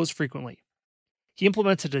their clothes frequently. He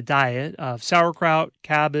implemented a diet of sauerkraut,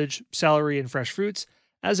 cabbage, celery, and fresh fruits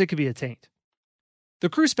as they could be attained. The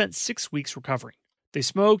crew spent 6 weeks recovering. They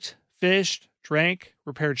smoked, fished, drank,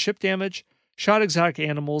 repaired ship damage, shot exotic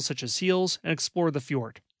animals such as seals, and explored the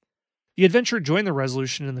fjord. The Adventure joined the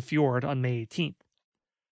Resolution in the fjord on May 18th.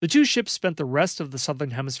 The two ships spent the rest of the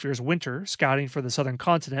Southern Hemisphere's winter scouting for the southern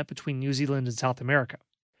continent between New Zealand and South America.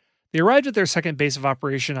 They arrived at their second base of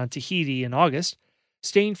operation on Tahiti in August,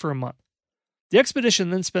 staying for a month. The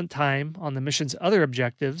expedition then spent time on the mission's other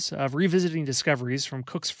objectives of revisiting discoveries from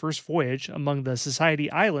Cook's first voyage among the Society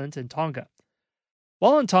Islands and Tonga.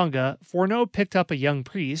 While in Tonga, Fourneau picked up a young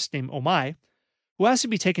priest named Omai, who asked to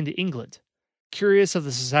be taken to England, curious of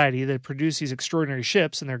the society that had produced these extraordinary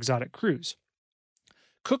ships and their exotic crews.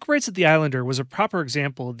 Cook writes that the islander was a proper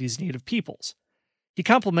example of these native peoples. He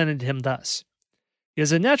complimented him thus. He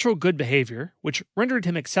has a natural good behavior, which rendered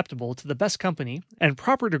him acceptable to the best company and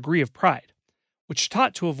proper degree of pride, which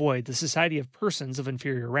taught to avoid the society of persons of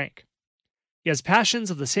inferior rank. He has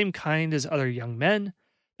passions of the same kind as other young men,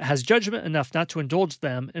 but has judgment enough not to indulge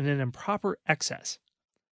them in an improper excess.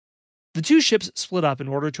 The two ships split up in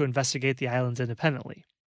order to investigate the islands independently.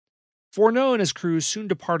 Fourneau and his crew soon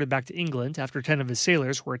departed back to England after 10 of his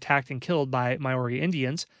sailors were attacked and killed by Maori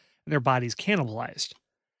Indians and their bodies cannibalized.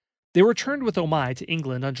 They returned with Omai to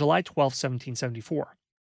England on July 12, 1774.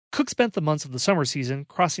 Cook spent the months of the summer season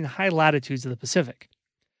crossing high latitudes of the Pacific.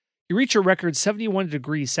 He reached a record 71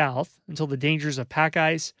 degrees south until the dangers of pack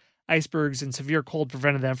ice, icebergs, and severe cold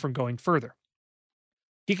prevented them from going further.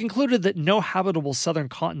 He concluded that no habitable southern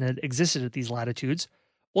continent existed at these latitudes,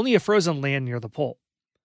 only a frozen land near the pole.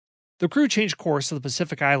 The crew changed course to the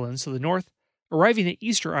Pacific Islands to the north, arriving at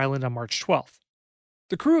Easter Island on March 12th.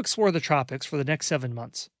 The crew explored the tropics for the next 7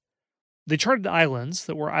 months. They charted islands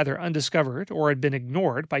that were either undiscovered or had been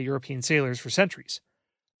ignored by European sailors for centuries.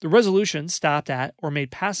 The Resolution stopped at or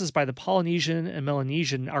made passes by the Polynesian and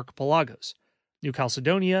Melanesian archipelagos, New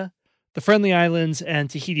Caledonia, the Friendly Islands, and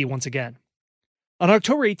Tahiti once again. On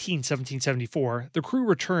October 18, 1774, the crew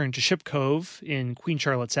returned to Ship Cove in Queen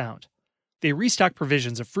Charlotte Sound. They restocked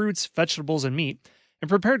provisions of fruits, vegetables, and meat, and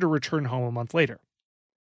prepared to return home a month later.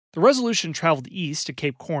 The Resolution traveled east to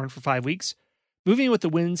Cape Horn for 5 weeks, moving with the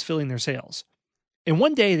winds filling their sails. In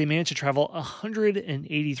one day, they managed to travel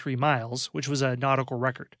 183 miles, which was a nautical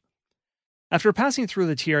record. After passing through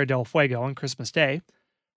the Tierra del Fuego on Christmas Day,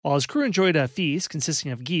 while his crew enjoyed a feast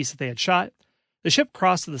consisting of geese that they had shot, the ship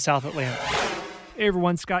crossed to the South Atlantic. Hey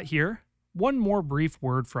everyone, Scott here. One more brief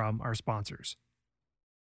word from our sponsors.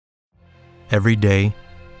 Every day,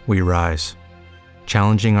 we rise,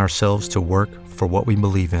 challenging ourselves to work for what we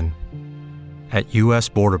believe in. At U.S.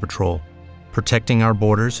 Border Patrol, protecting our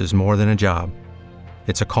borders is more than a job.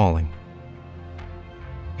 It's a calling.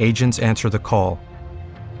 Agents answer the call,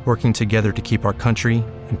 working together to keep our country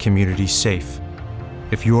and communities safe.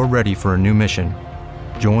 If you're ready for a new mission,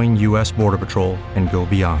 join U.S. Border Patrol and go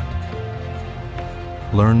beyond.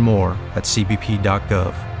 Learn more at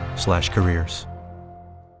cbp.gov/careers. www.maypmakers.com/careers.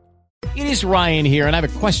 It is Ryan here, and I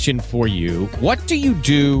have a question for you. What do you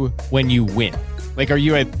do when you win? Like, are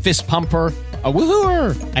you a fist pumper, a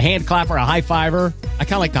woohooer, a hand clapper, a high fiver? I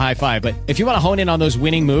kind of like the high five, but if you want to hone in on those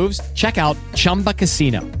winning moves, check out Chumba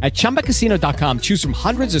Casino. At ChumbaCasino.com, choose from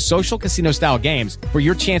hundreds of social casino-style games for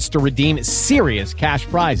your chance to redeem serious cash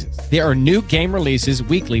prizes. There are new game releases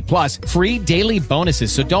weekly, plus free daily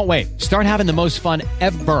bonuses. So don't wait. Start having the most fun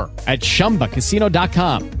ever at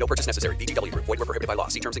ChumbaCasino.com. No purchase necessary. VGW Group. Void where prohibited by law.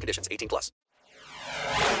 See terms and conditions. 18+.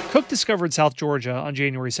 Cook discovered South Georgia on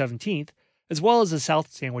January 17th, as well as the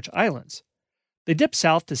South Sandwich Islands. They dipped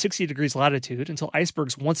south to 60 degrees latitude until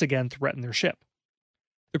icebergs once again threatened their ship.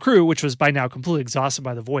 The crew, which was by now completely exhausted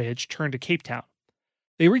by the voyage, turned to Cape Town.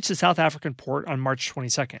 They reached the South African port on March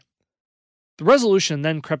 22nd. The Resolution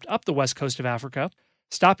then crept up the west coast of Africa,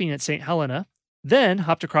 stopping at St. Helena, then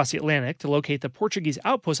hopped across the Atlantic to locate the Portuguese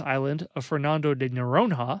outpost island of Fernando de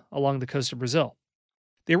Noronha along the coast of Brazil.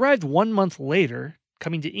 They arrived 1 month later,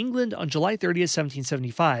 coming to England on July 30th,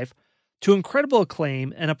 1775, to incredible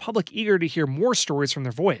acclaim and a public eager to hear more stories from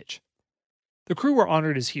their voyage. The crew were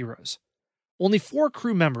honored as heroes. Only 4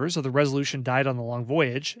 crew members of the Resolution died on the long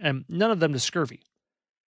voyage, and none of them to scurvy.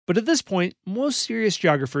 But at this point, most serious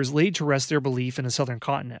geographers laid to rest their belief in a southern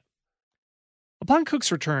continent. Upon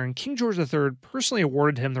Cook's return, King George III personally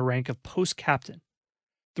awarded him the rank of post-captain.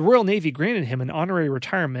 The Royal Navy granted him an honorary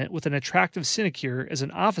retirement with an attractive sinecure as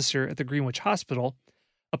an officer at the Greenwich Hospital,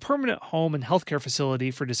 a permanent home and healthcare facility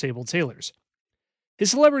for disabled sailors.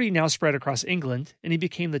 His celebrity now spread across England, and he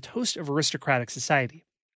became the toast of aristocratic society.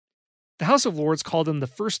 The House of Lords called him the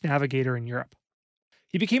first navigator in Europe.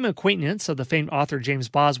 He became an acquaintance of the famed author James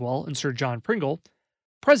Boswell and Sir John Pringle,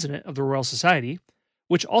 president of the Royal Society,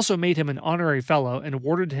 which also made him an honorary fellow and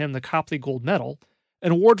awarded him the Copley Gold Medal,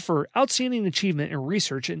 an award for outstanding achievement in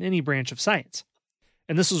research in any branch of science.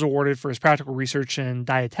 And this was awarded for his practical research in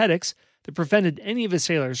dietetics that prevented any of his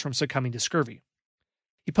sailors from succumbing to scurvy.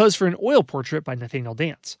 He posed for an oil portrait by Nathaniel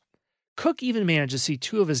Dance. Cook even managed to see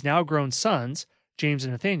 2 of his now-grown sons, James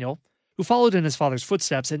and Nathaniel, who followed in his father's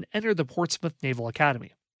footsteps and entered the Portsmouth Naval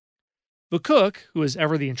Academy. But Cook, who was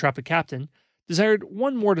ever the intrepid captain, desired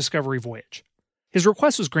one more discovery voyage. His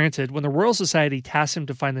request was granted when the Royal Society tasked him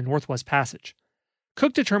to find the Northwest Passage.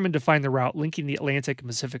 Cook determined to find the route linking the Atlantic and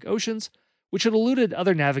Pacific Oceans, which had eluded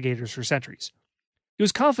other navigators for centuries. He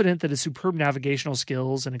was confident that his superb navigational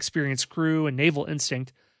skills and experienced crew and naval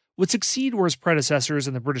instinct would succeed where his predecessors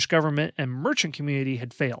in the British government and merchant community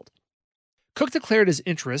had failed. Cook declared his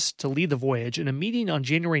interest to lead the voyage in a meeting on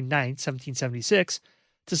January 9, 1776,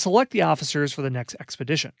 to select the officers for the next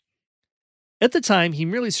expedition. At the time, he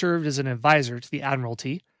merely served as an advisor to the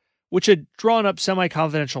Admiralty, which had drawn up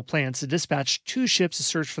semi-confidential plans to dispatch 2 ships to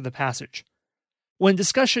search for the passage. When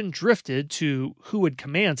discussion drifted to who would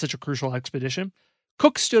command such a crucial expedition,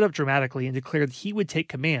 Cook stood up dramatically and declared he would take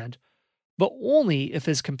command, but only if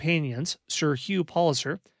his companions, Sir Hugh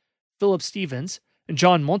Palliser, Philip Stevens, and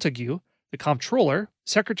John Montague, the Comptroller,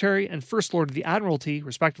 Secretary, and First Lord of the Admiralty,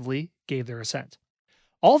 respectively, gave their assent.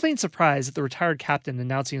 All feigned surprise at the retired captain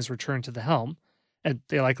announcing his return to the helm, and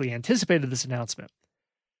they likely anticipated this announcement.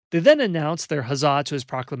 They then announced their huzzah to his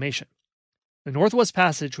proclamation. The Northwest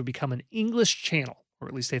Passage would become an English channel, or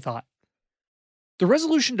at least they thought. The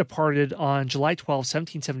Resolution departed on July 12,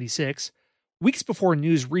 1776, weeks before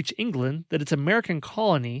news reached England that its American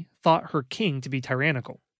colony thought her king to be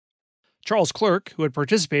tyrannical. Charles Clerk, who had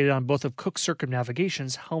participated on both of Cook's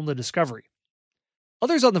circumnavigations, helmed the discovery.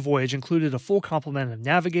 Others on the voyage included a full complement of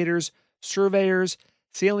navigators, surveyors,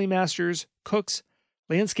 sailing masters, cooks,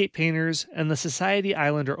 landscape painters, and the Society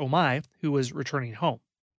Islander Omai, who was returning home.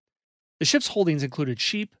 The ship's holdings included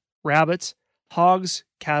sheep, rabbits, hogs,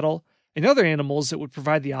 cattle, and other animals that would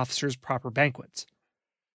provide the officers proper banquets.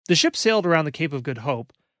 The ship sailed around the Cape of Good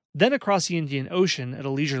Hope, then across the Indian Ocean at a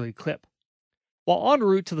leisurely clip. While en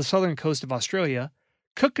route to the southern coast of Australia,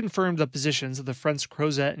 Cook confirmed the positions of the French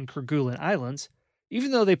Crozet and Kerguelen Islands,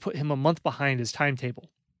 even though they put him a month behind his timetable.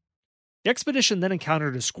 The expedition then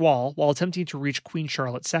encountered a squall while attempting to reach Queen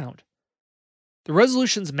Charlotte Sound. The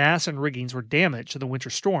Resolution's masts and riggings were damaged in the winter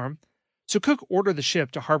storm, so Cook ordered the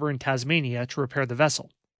ship to harbor in Tasmania to repair the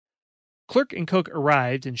vessel. Clerk and Cook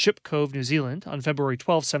arrived in Ship Cove, New Zealand on February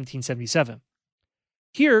 12, 1777.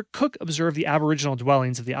 Here, Cook observed the aboriginal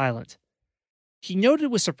dwellings of the island. He noted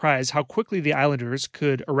with surprise how quickly the islanders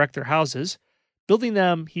could erect their houses, building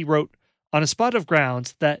them, he wrote, on a spot of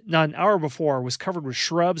ground that not an hour before was covered with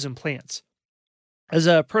shrubs and plants. As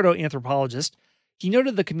a proto-anthropologist, he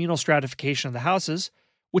noted the communal stratification of the houses,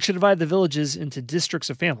 which had divided the villages into districts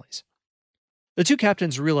of families. The two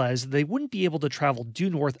captains realized that they wouldn't be able to travel due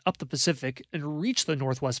north up the Pacific and reach the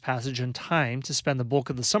Northwest Passage in time to spend the bulk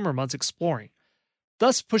of the summer months exploring,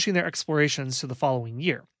 thus pushing their explorations to the following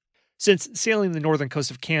year, since sailing the northern coast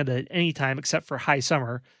of Canada at any time except for high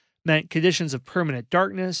summer meant conditions of permanent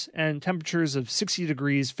darkness and temperatures of 60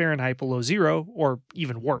 degrees Fahrenheit below zero, or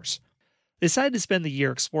even worse. They decided to spend the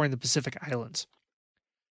year exploring the Pacific Islands.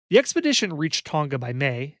 The expedition reached Tonga by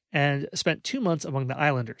May and spent 2 months among the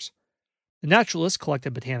islanders. The naturalists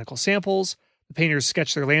collected botanical samples, the painters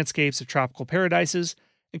sketched their landscapes of tropical paradises,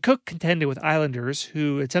 and Cook contended with islanders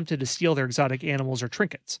who attempted to steal their exotic animals or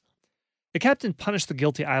trinkets. The captain punished the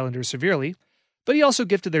guilty islanders severely, but he also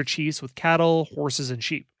gifted their chiefs with cattle, horses, and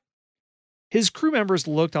sheep. His crew members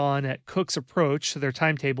looked on at Cook's approach to their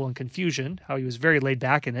timetable in confusion, how he was very laid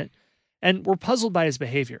back in it, and were puzzled by his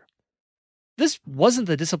behavior. This wasn't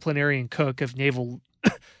the disciplinarian Cook of naval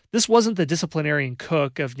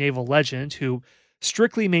legend who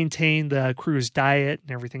strictly maintained the crew's diet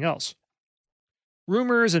and everything else.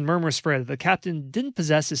 Rumors and murmurs spread that the captain didn't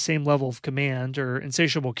possess the same level of command or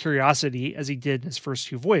insatiable curiosity as he did in his first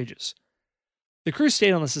 2 voyages. The crew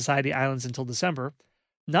stayed on the Society Islands until December,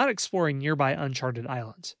 not exploring nearby uncharted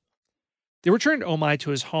islands. They returned Omai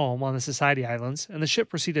to his home on the Society Islands, and the ship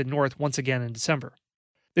proceeded north once again in December.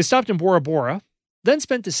 They stopped in Bora Bora, then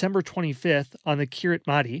spent December 25th on the Kirit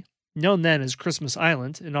Mati, known then as Christmas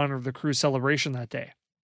Island, in honor of the crew's celebration that day.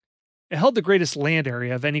 It held the greatest land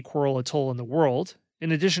area of any coral atoll in the world,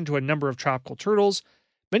 in addition to a number of tropical turtles,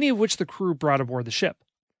 many of which the crew brought aboard the ship.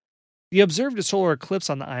 They observed a solar eclipse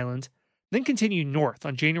on the island, then continued north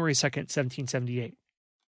on January 2nd, 1778.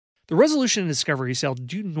 The Resolution and Discovery sailed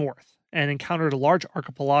due north and encountered a large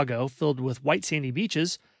archipelago filled with white sandy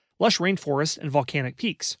beaches, lush rainforests, and volcanic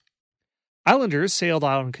peaks. Islanders sailed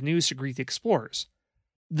out in canoes to greet the explorers.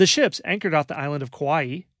 The ships anchored off the island of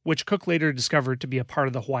Kauai, which Cook later discovered to be a part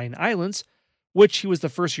of the Hawaiian Islands, which he was the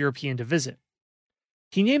first European to visit.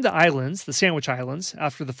 He named the islands the Sandwich Islands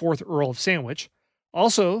after the 4th Earl of Sandwich,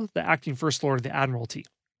 also the acting First Lord of the Admiralty.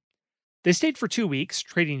 They stayed for 2 weeks,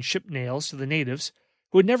 trading ship nails to the natives,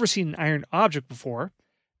 who had never seen an iron object before,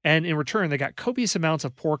 and in return they got copious amounts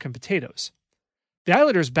of pork and potatoes. The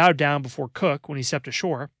islanders bowed down before Cook when he stepped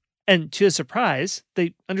ashore, and to his surprise,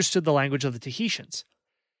 they understood the language of the Tahitians.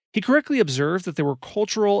 He correctly observed that there were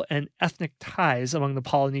cultural and ethnic ties among the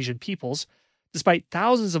Polynesian peoples, despite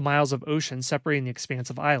thousands of miles of ocean separating the expanse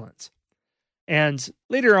of islands. And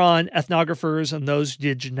later on, ethnographers and those who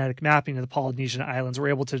did genetic mapping of the Polynesian islands were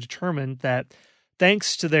able to determine that,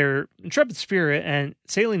 thanks to their intrepid spirit and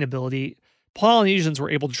sailing ability, Polynesians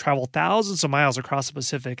were able to travel thousands of miles across the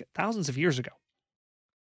Pacific thousands of years ago.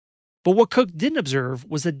 But what Cook didn't observe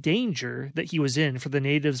was the danger that he was in for the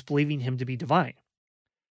natives believing him to be divine.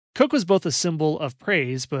 Cook was both a symbol of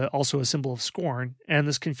praise, but also a symbol of scorn, and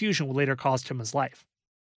this confusion would later cost him his life.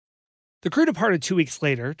 The crew departed 2 weeks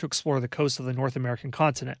later to explore the coast of the North American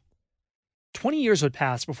continent. 20 years would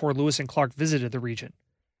pass before Lewis and Clark visited the region.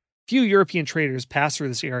 Few European traders passed through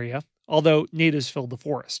this area, although natives filled the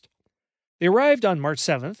forest. They arrived on March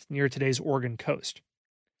 7th, near today's Oregon coast.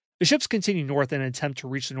 The ships continued north in an attempt to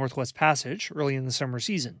reach the Northwest Passage early in the summer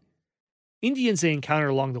season. Indians they encountered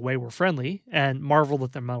along the way were friendly and marveled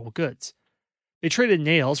at their metal goods. They traded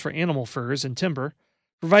nails for animal furs and timber,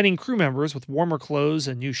 providing crew members with warmer clothes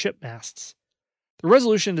and new ship masts. The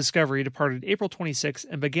Resolution and Discovery departed April 26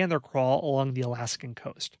 and began their crawl along the Alaskan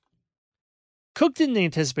coast. Cook didn't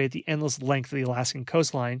anticipate the endless length of the Alaskan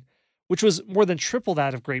coastline, which was more than triple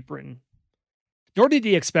that of Great Britain. Nor did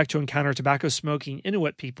he expect to encounter tobacco-smoking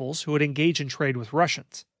Inuit peoples who would engage in trade with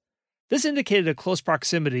Russians. This indicated a close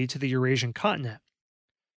proximity to the Eurasian continent.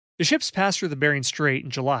 The ships passed through the Bering Strait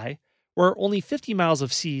in July, where only 50 miles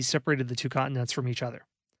of sea separated the two continents from each other.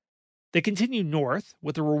 They continued north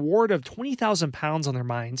with a reward of 20,000 pounds on their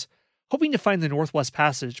minds, hoping to find the Northwest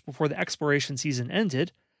Passage before the exploration season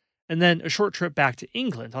ended, and then a short trip back to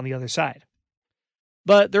England on the other side.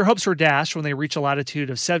 But their hopes were dashed when they reached a latitude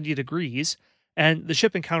of 70 degrees, and the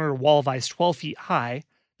ship encountered a wall of ice 12 feet high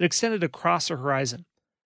that extended across the horizon.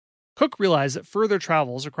 Cook realized that further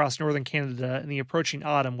travels across northern Canada in the approaching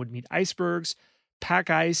autumn would meet icebergs, pack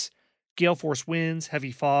ice, gale-force winds,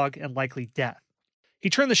 heavy fog, and likely death. He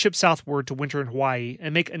turned the ship southward to winter in Hawaii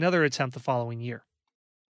and make another attempt the following year.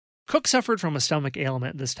 Cook suffered from a stomach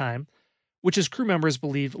ailment this time, which his crew members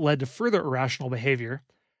believed led to further irrational behavior,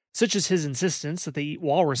 such as his insistence that they eat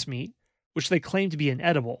walrus meat, which they claimed to be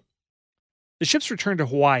inedible. The ships returned to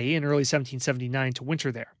Hawaii in early 1779 to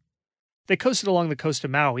winter there. They coasted along the coast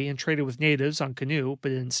of Maui and traded with natives on canoe, but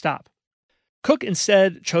didn't stop. Cook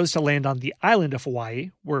instead chose to land on the island of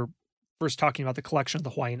Hawaii, where first talking about the collection of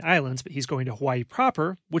the Hawaiian Islands, but he's going to Hawaii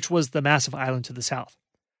proper, which was the massive island to the south.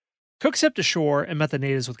 Cook stepped ashore and met the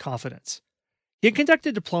natives with confidence. He had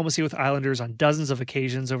conducted diplomacy with islanders on dozens of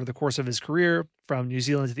occasions over the course of his career, from New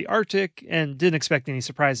Zealand to the Arctic, and didn't expect any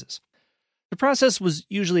surprises. The process was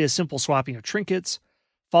usually a simple swapping of trinkets,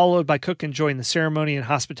 followed by Cook enjoying the ceremony and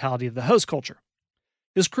hospitality of the host culture.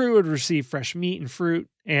 His crew would receive fresh meat and fruit,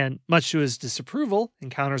 and, much to his disapproval,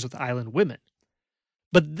 encounters with island women.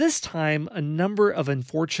 But this time, a number of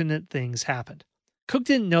unfortunate things happened. Cook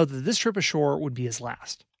didn't know that this trip ashore would be his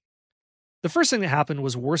last. The first thing that happened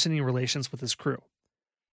was worsening relations with his crew.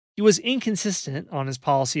 He was inconsistent on his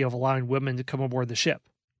policy of allowing women to come aboard the ship.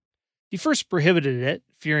 He first prohibited it,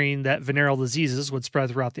 fearing that venereal diseases would spread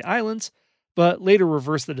throughout the islands, but later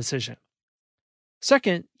reversed the decision.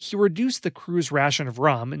 Second, he reduced the crew's ration of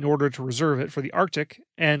rum in order to reserve it for the Arctic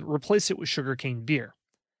and replace it with sugarcane beer.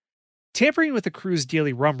 Tampering with the crew's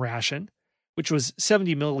daily rum ration, which was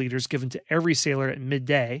 70 milliliters given to every sailor at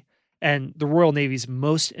midday, and the Royal Navy's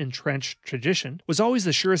most entrenched tradition, was always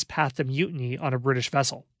the surest path to mutiny on a British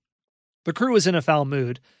vessel. The crew was in a foul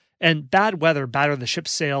mood, and bad weather battered the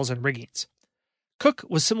ship's sails and riggings. Cook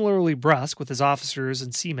was similarly brusque with his officers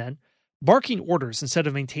and seamen, barking orders instead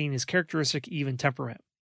of maintaining his characteristic even temperament.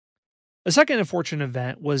 A second unfortunate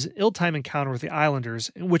event was an ill-timed encounter with the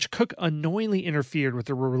islanders in which Cook unknowingly interfered with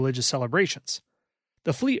their religious celebrations.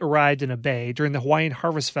 The fleet arrived in a bay during the Hawaiian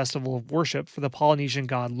Harvest Festival of worship for the Polynesian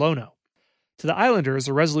god Lono. To the islanders,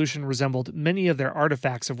 the Resolution resembled many of their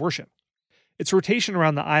artifacts of worship. Its rotation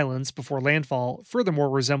around the islands before landfall furthermore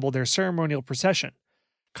resembled their ceremonial procession,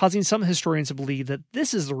 causing some historians to believe that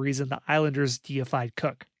this is the reason the islanders deified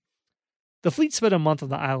Cook. The fleet spent a month on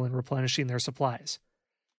the island replenishing their supplies.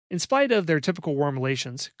 In spite of their typical warm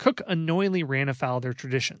relations, Cook unknowingly ran afoul of their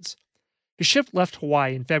traditions. His ship left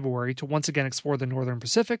Hawaii in February to once again explore the northern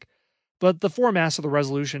Pacific, but the foremast of the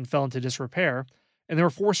Resolution fell into disrepair, and they were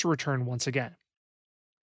forced to return once again.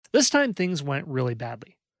 This time things went really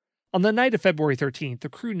badly. On the night of February 13th, the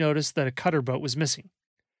crew noticed that a cutter boat was missing.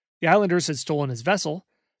 The islanders had stolen his vessel,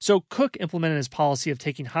 so Cook implemented his policy of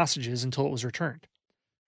taking hostages until it was returned.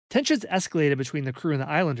 Tensions escalated between the crew and the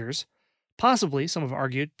islanders, possibly, some have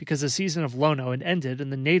argued, because the season of Lono had ended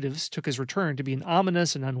and the natives took his return to be an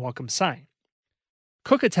ominous and unwelcome sign.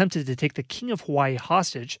 Cook attempted to take the King of Hawaii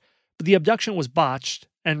hostage, but the abduction was botched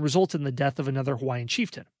and resulted in the death of another Hawaiian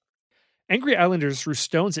chieftain. Angry islanders threw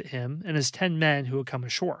stones at him and his 10 men who had come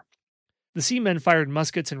ashore. The seamen fired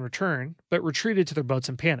muskets in return, but retreated to their boats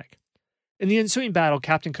in panic. In the ensuing battle,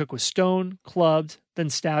 Captain Cook was stoned, clubbed, then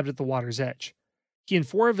stabbed at the water's edge. He and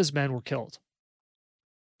 4 of his men were killed.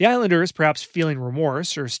 The islanders, perhaps feeling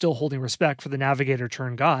remorse or still holding respect for the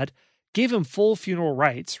navigator-turned-god, gave him full funeral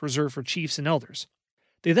rites reserved for chiefs and elders.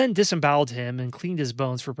 They then disemboweled him and cleaned his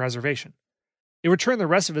bones for preservation. They returned the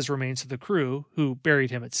rest of his remains to the crew, who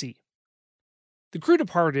buried him at sea. The crew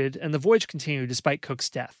departed, and the voyage continued despite Cook's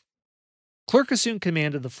death. Clerk assumed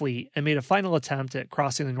command of the fleet and made a final attempt at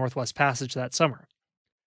crossing the Northwest Passage that summer.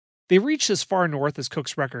 They reached as far north as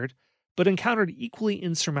Cook's record, but encountered equally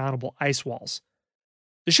insurmountable ice walls.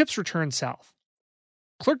 The ships returned south.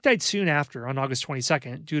 Clerk died soon after, on August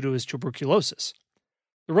 22nd, due to his tuberculosis.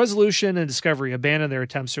 The Resolution and Discovery abandoned their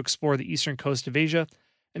attempts to explore the eastern coast of Asia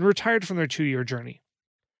and retired from their 2-year journey.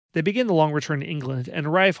 They began the long return to England and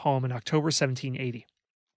arrived home in October 1780.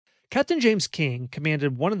 Captain James King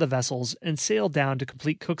commanded one of the vessels and sailed down to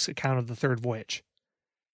complete Cook's account of the third voyage.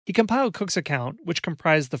 He compiled Cook's account, which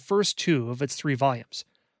comprised the first 2 of its 3 volumes.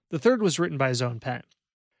 The third was written by his own pen.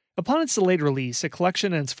 Upon its delayed release, a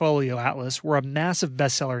collection and its folio atlas were a massive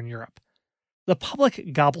bestseller in Europe. The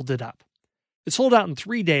public gobbled it up. It sold out in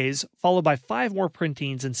 3 days, followed by 5 more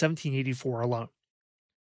printings in 1784 alone.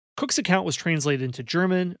 Cook's account was translated into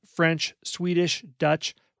German, French, Swedish,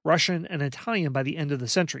 Dutch, Russian, and Italian by the end of the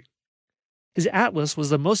century. His atlas was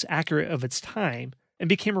the most accurate of its time and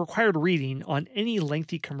became required reading on any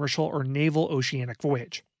lengthy commercial or naval oceanic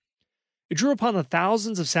voyage. It drew upon the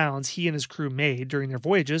thousands of sounds he and his crew made during their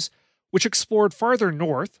voyages, which explored farther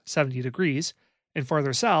north, 70 degrees, and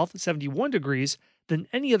farther south, 71 degrees, than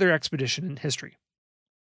any other expedition in history.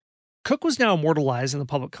 Cook was now immortalized in the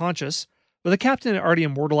public conscious, but the captain had already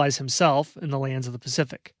immortalized himself in the lands of the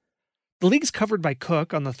Pacific. The leagues covered by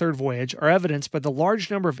Cook on the third voyage are evidenced by the large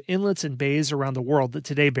number of inlets and bays around the world that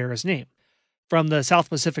today bear his name, from the South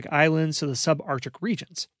Pacific Islands to the subarctic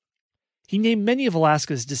regions. He named many of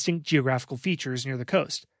Alaska's distinct geographical features near the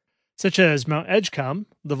coast, such as Mount Edgecumbe,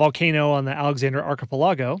 the volcano on the Alexander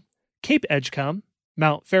Archipelago, Cape Edgecumbe,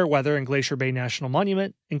 Mount Fairweather and Glacier Bay National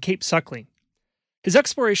Monument, and Cape Suckling. His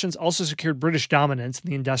explorations also secured British dominance in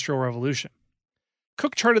the Industrial Revolution.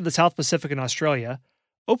 Cook charted the South Pacific and Australia,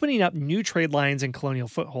 opening up new trade lines and colonial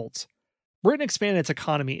footholds. Britain expanded its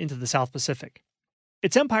economy into the South Pacific.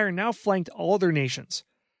 Its empire now flanked all other nations.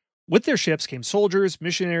 With their ships came soldiers,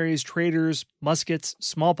 missionaries, traders, muskets,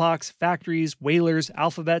 smallpox, factories, whalers,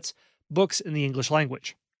 alphabets, books in the English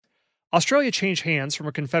language. Australia changed hands from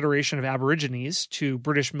a confederation of aborigines to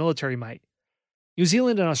British military might. New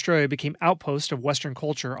Zealand and Australia became outposts of Western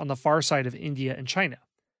culture on the far side of India and China.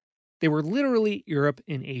 They were literally Europe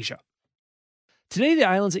in Asia. Today, the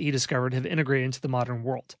islands that he discovered have integrated into the modern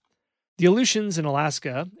world. The Aleutians in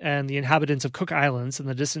Alaska and the inhabitants of Cook Islands in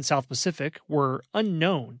the distant South Pacific were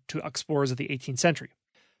unknown to explorers of the 18th century.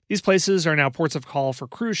 These places are now ports of call for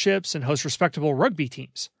cruise ships and host respectable rugby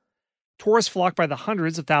teams. Tourists flock by the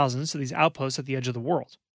hundreds of thousands to these outposts at the edge of the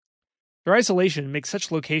world. Their isolation makes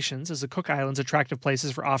such locations as the Cook Islands attractive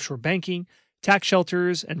places for offshore banking, tax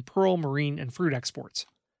shelters, and pearl, marine, and fruit exports.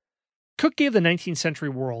 Cook gave the 19th century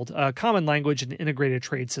world a common language and integrated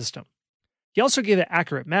trade system. He also gave it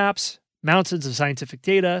accurate maps, mountains of scientific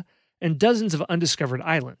data, and dozens of undiscovered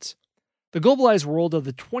islands. The globalized world of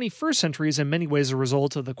the 21st century is in many ways a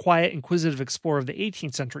result of the quiet, inquisitive explorer of the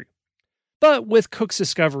 18th century. But with Cook's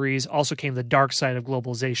discoveries also came the dark side of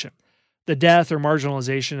globalization, the death or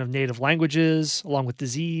marginalization of native languages, along with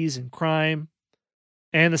disease and crime,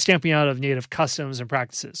 and the stamping out of native customs and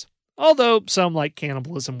practices, although some, like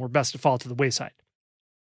cannibalism, were best to fall to the wayside.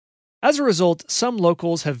 As a result, some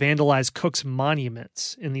locals have vandalized Cook's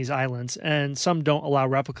monuments in these islands, and some don't allow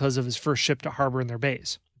replicas of his first ship to harbor in their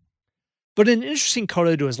bays. But in an interesting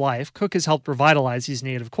coda to his life, Cook has helped revitalize these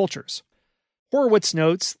native cultures. Horowitz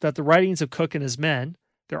notes that the writings of Cook and his men,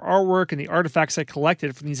 their artwork, and the artifacts they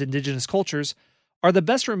collected from these indigenous cultures are the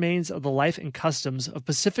best remains of the life and customs of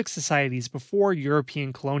Pacific societies before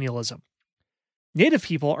European colonialism. Native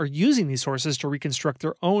people are using these sources to reconstruct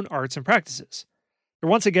their own arts and practices. They're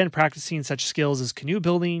once again practicing such skills as canoe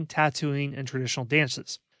building, tattooing, and traditional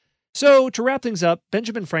dances. So, to wrap things up,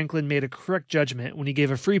 Benjamin Franklin made a correct judgment when he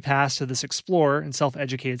gave a free pass to this explorer and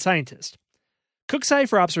self-educated scientist. Cook's eye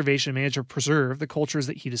for observation managed to preserve the cultures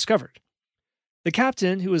that he discovered. The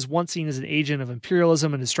captain, who was once seen as an agent of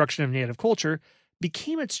imperialism and destruction of native culture,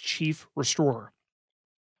 became its chief restorer.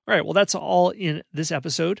 All right, well, that's all in this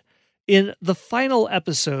episode. In the final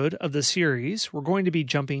episode of the series, we're going to be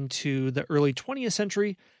jumping to the early 20th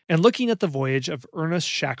century and looking at the voyage of Ernest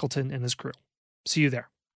Shackleton and his crew. See you there.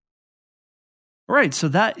 All right, so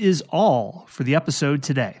that is all for the episode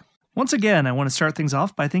today. Once again, I want to start things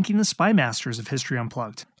off by thanking the Spy Masters of History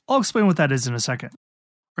Unplugged. I'll explain what that is in a second.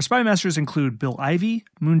 Our Spy Masters include Bill Ivey,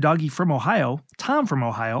 Moondoggy from Ohio, Tom from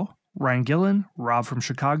Ohio, Ryan Gillen, Rob from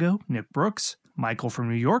Chicago, Nick Brooks, Michael from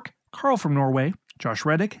New York, Carl from Norway, Josh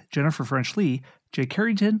Reddick, Jennifer French-Lee, Jay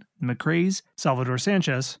Carrington, McCraze, Salvador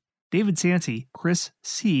Sanchez, David Santi, Chris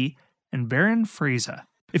C., and Baron Fraza.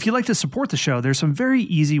 If you'd like to support the show, there's some very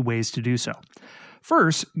easy ways to do so.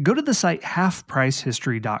 First, go to the site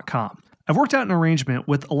halfpricehistory.com. I've worked out an arrangement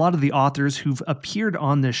with a lot of the authors who've appeared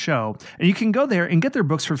on this show, and you can go there and get their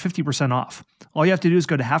books for 50% off. All you have to do is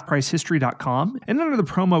go to halfpricehistory.com and enter the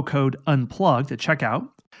promo code UNPLUGGED at checkout.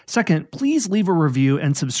 Second, please leave a review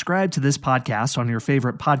and subscribe to this podcast on your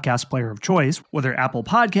favorite podcast player of choice, whether Apple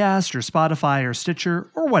Podcasts or Spotify or Stitcher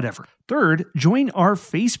or whatever. Third, join our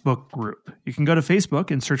Facebook group. You can go to Facebook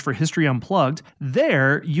and search for History Unplugged.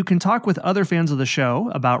 There, you can talk with other fans of the show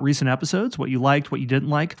about recent episodes, what you liked, what you didn't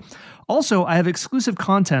like. Also, I have exclusive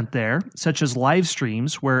content there, such as live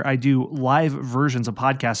streams where I do live versions of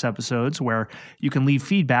podcast episodes where you can leave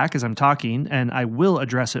feedback as I'm talking, and I will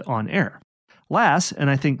address it on air. Last, and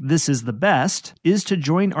I think this is the best, is to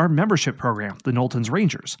join our membership program, the Knowlton's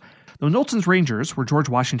Rangers. The Knowlton's Rangers were George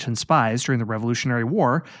Washington's spies during the Revolutionary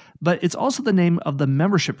War, but it's also the name of the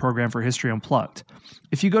membership program for History Unplugged.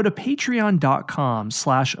 If you go to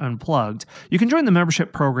patreon.com/unplugged, you can join the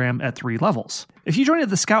membership program at 3 levels. If you join at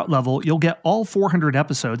the Scout level, you'll get all 400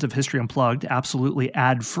 episodes of History Unplugged absolutely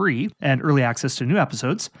ad-free and early access to new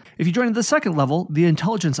episodes. If you join at the 2nd level, the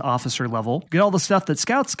Intelligence Officer level, get all the stuff that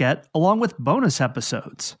Scouts get, along with bonus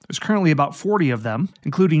episodes. There's currently about 40 of them,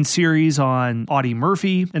 including series on Audie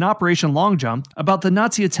Murphy and Operation Long Jump about the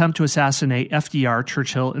Nazi attempt to assassinate FDR,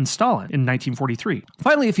 Churchill, and Stalin in 1943.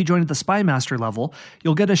 Finally, if you join at the Spy Master level,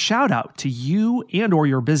 you'll get a shout-out to you and or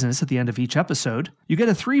your business at the end of each episode. You get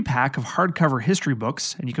a 3-pack of hardcover history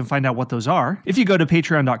books, and you can find out what those are if you go to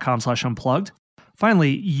patreon.com/unplugged.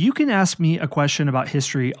 Finally, you can ask me a question about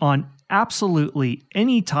history on absolutely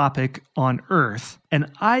any topic on Earth, and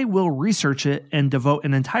I will research it and devote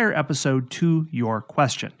an entire episode to your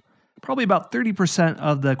question. Probably about 30%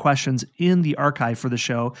 of the questions in the archive for the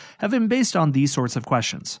show have been based on these sorts of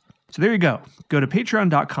questions. So there you go. Go to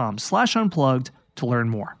patreon.com/unplugged to learn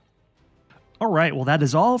more. All right, well, that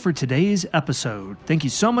is all for today's episode. Thank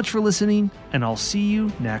you so much for listening, and I'll see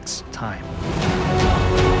you next time.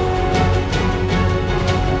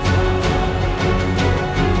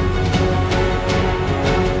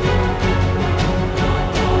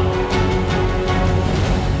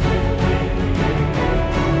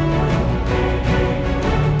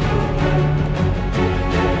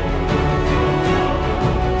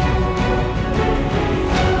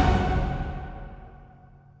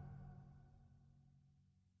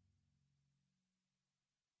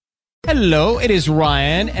 Hello, it is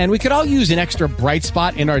Ryan, and we could all use an extra bright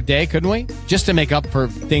spot in our day, couldn't we? Just to make up for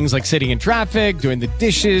things like sitting in traffic, doing the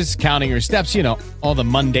dishes, counting your steps, all the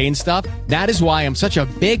mundane stuff. That is why I'm such a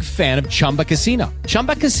big fan of Chumba Casino.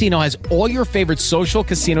 Chumba Casino has all your favorite social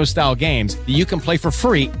casino-style games that you can play for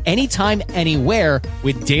free anytime, anywhere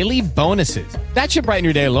with daily bonuses. That should brighten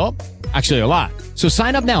your day a little. Actually, a lot. So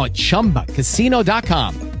sign up now at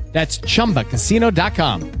ChumbaCasino.com. That's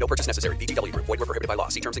ChumbaCasino.com. No purchase necessary. VGW Group. Void where prohibited by law.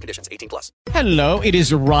 See terms and conditions. 18+. Hello, it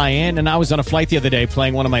is Ryan, and I was on a flight the other day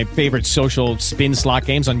playing one of my favorite social spin slot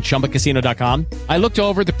games on ChumbaCasino.com. I looked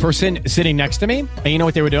over at the person sitting next to me, and you know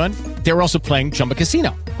what they were doing? They were also playing Chumba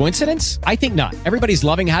Casino. Coincidence? I think not. Everybody's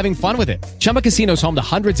loving having fun with it. Chumba Casino is home to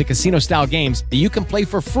hundreds of casino-style games that you can play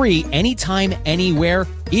for free anytime, anywhere,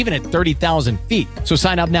 even at 30,000 feet. So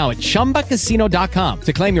sign up now at ChumbaCasino.com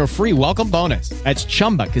to claim your free welcome bonus. That's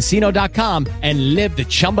ChumbaCasino.com and live the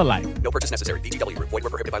Chumba life. No purchase necessary. VGW Group. Void where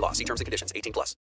prohibited by law. See terms and conditions. 18+.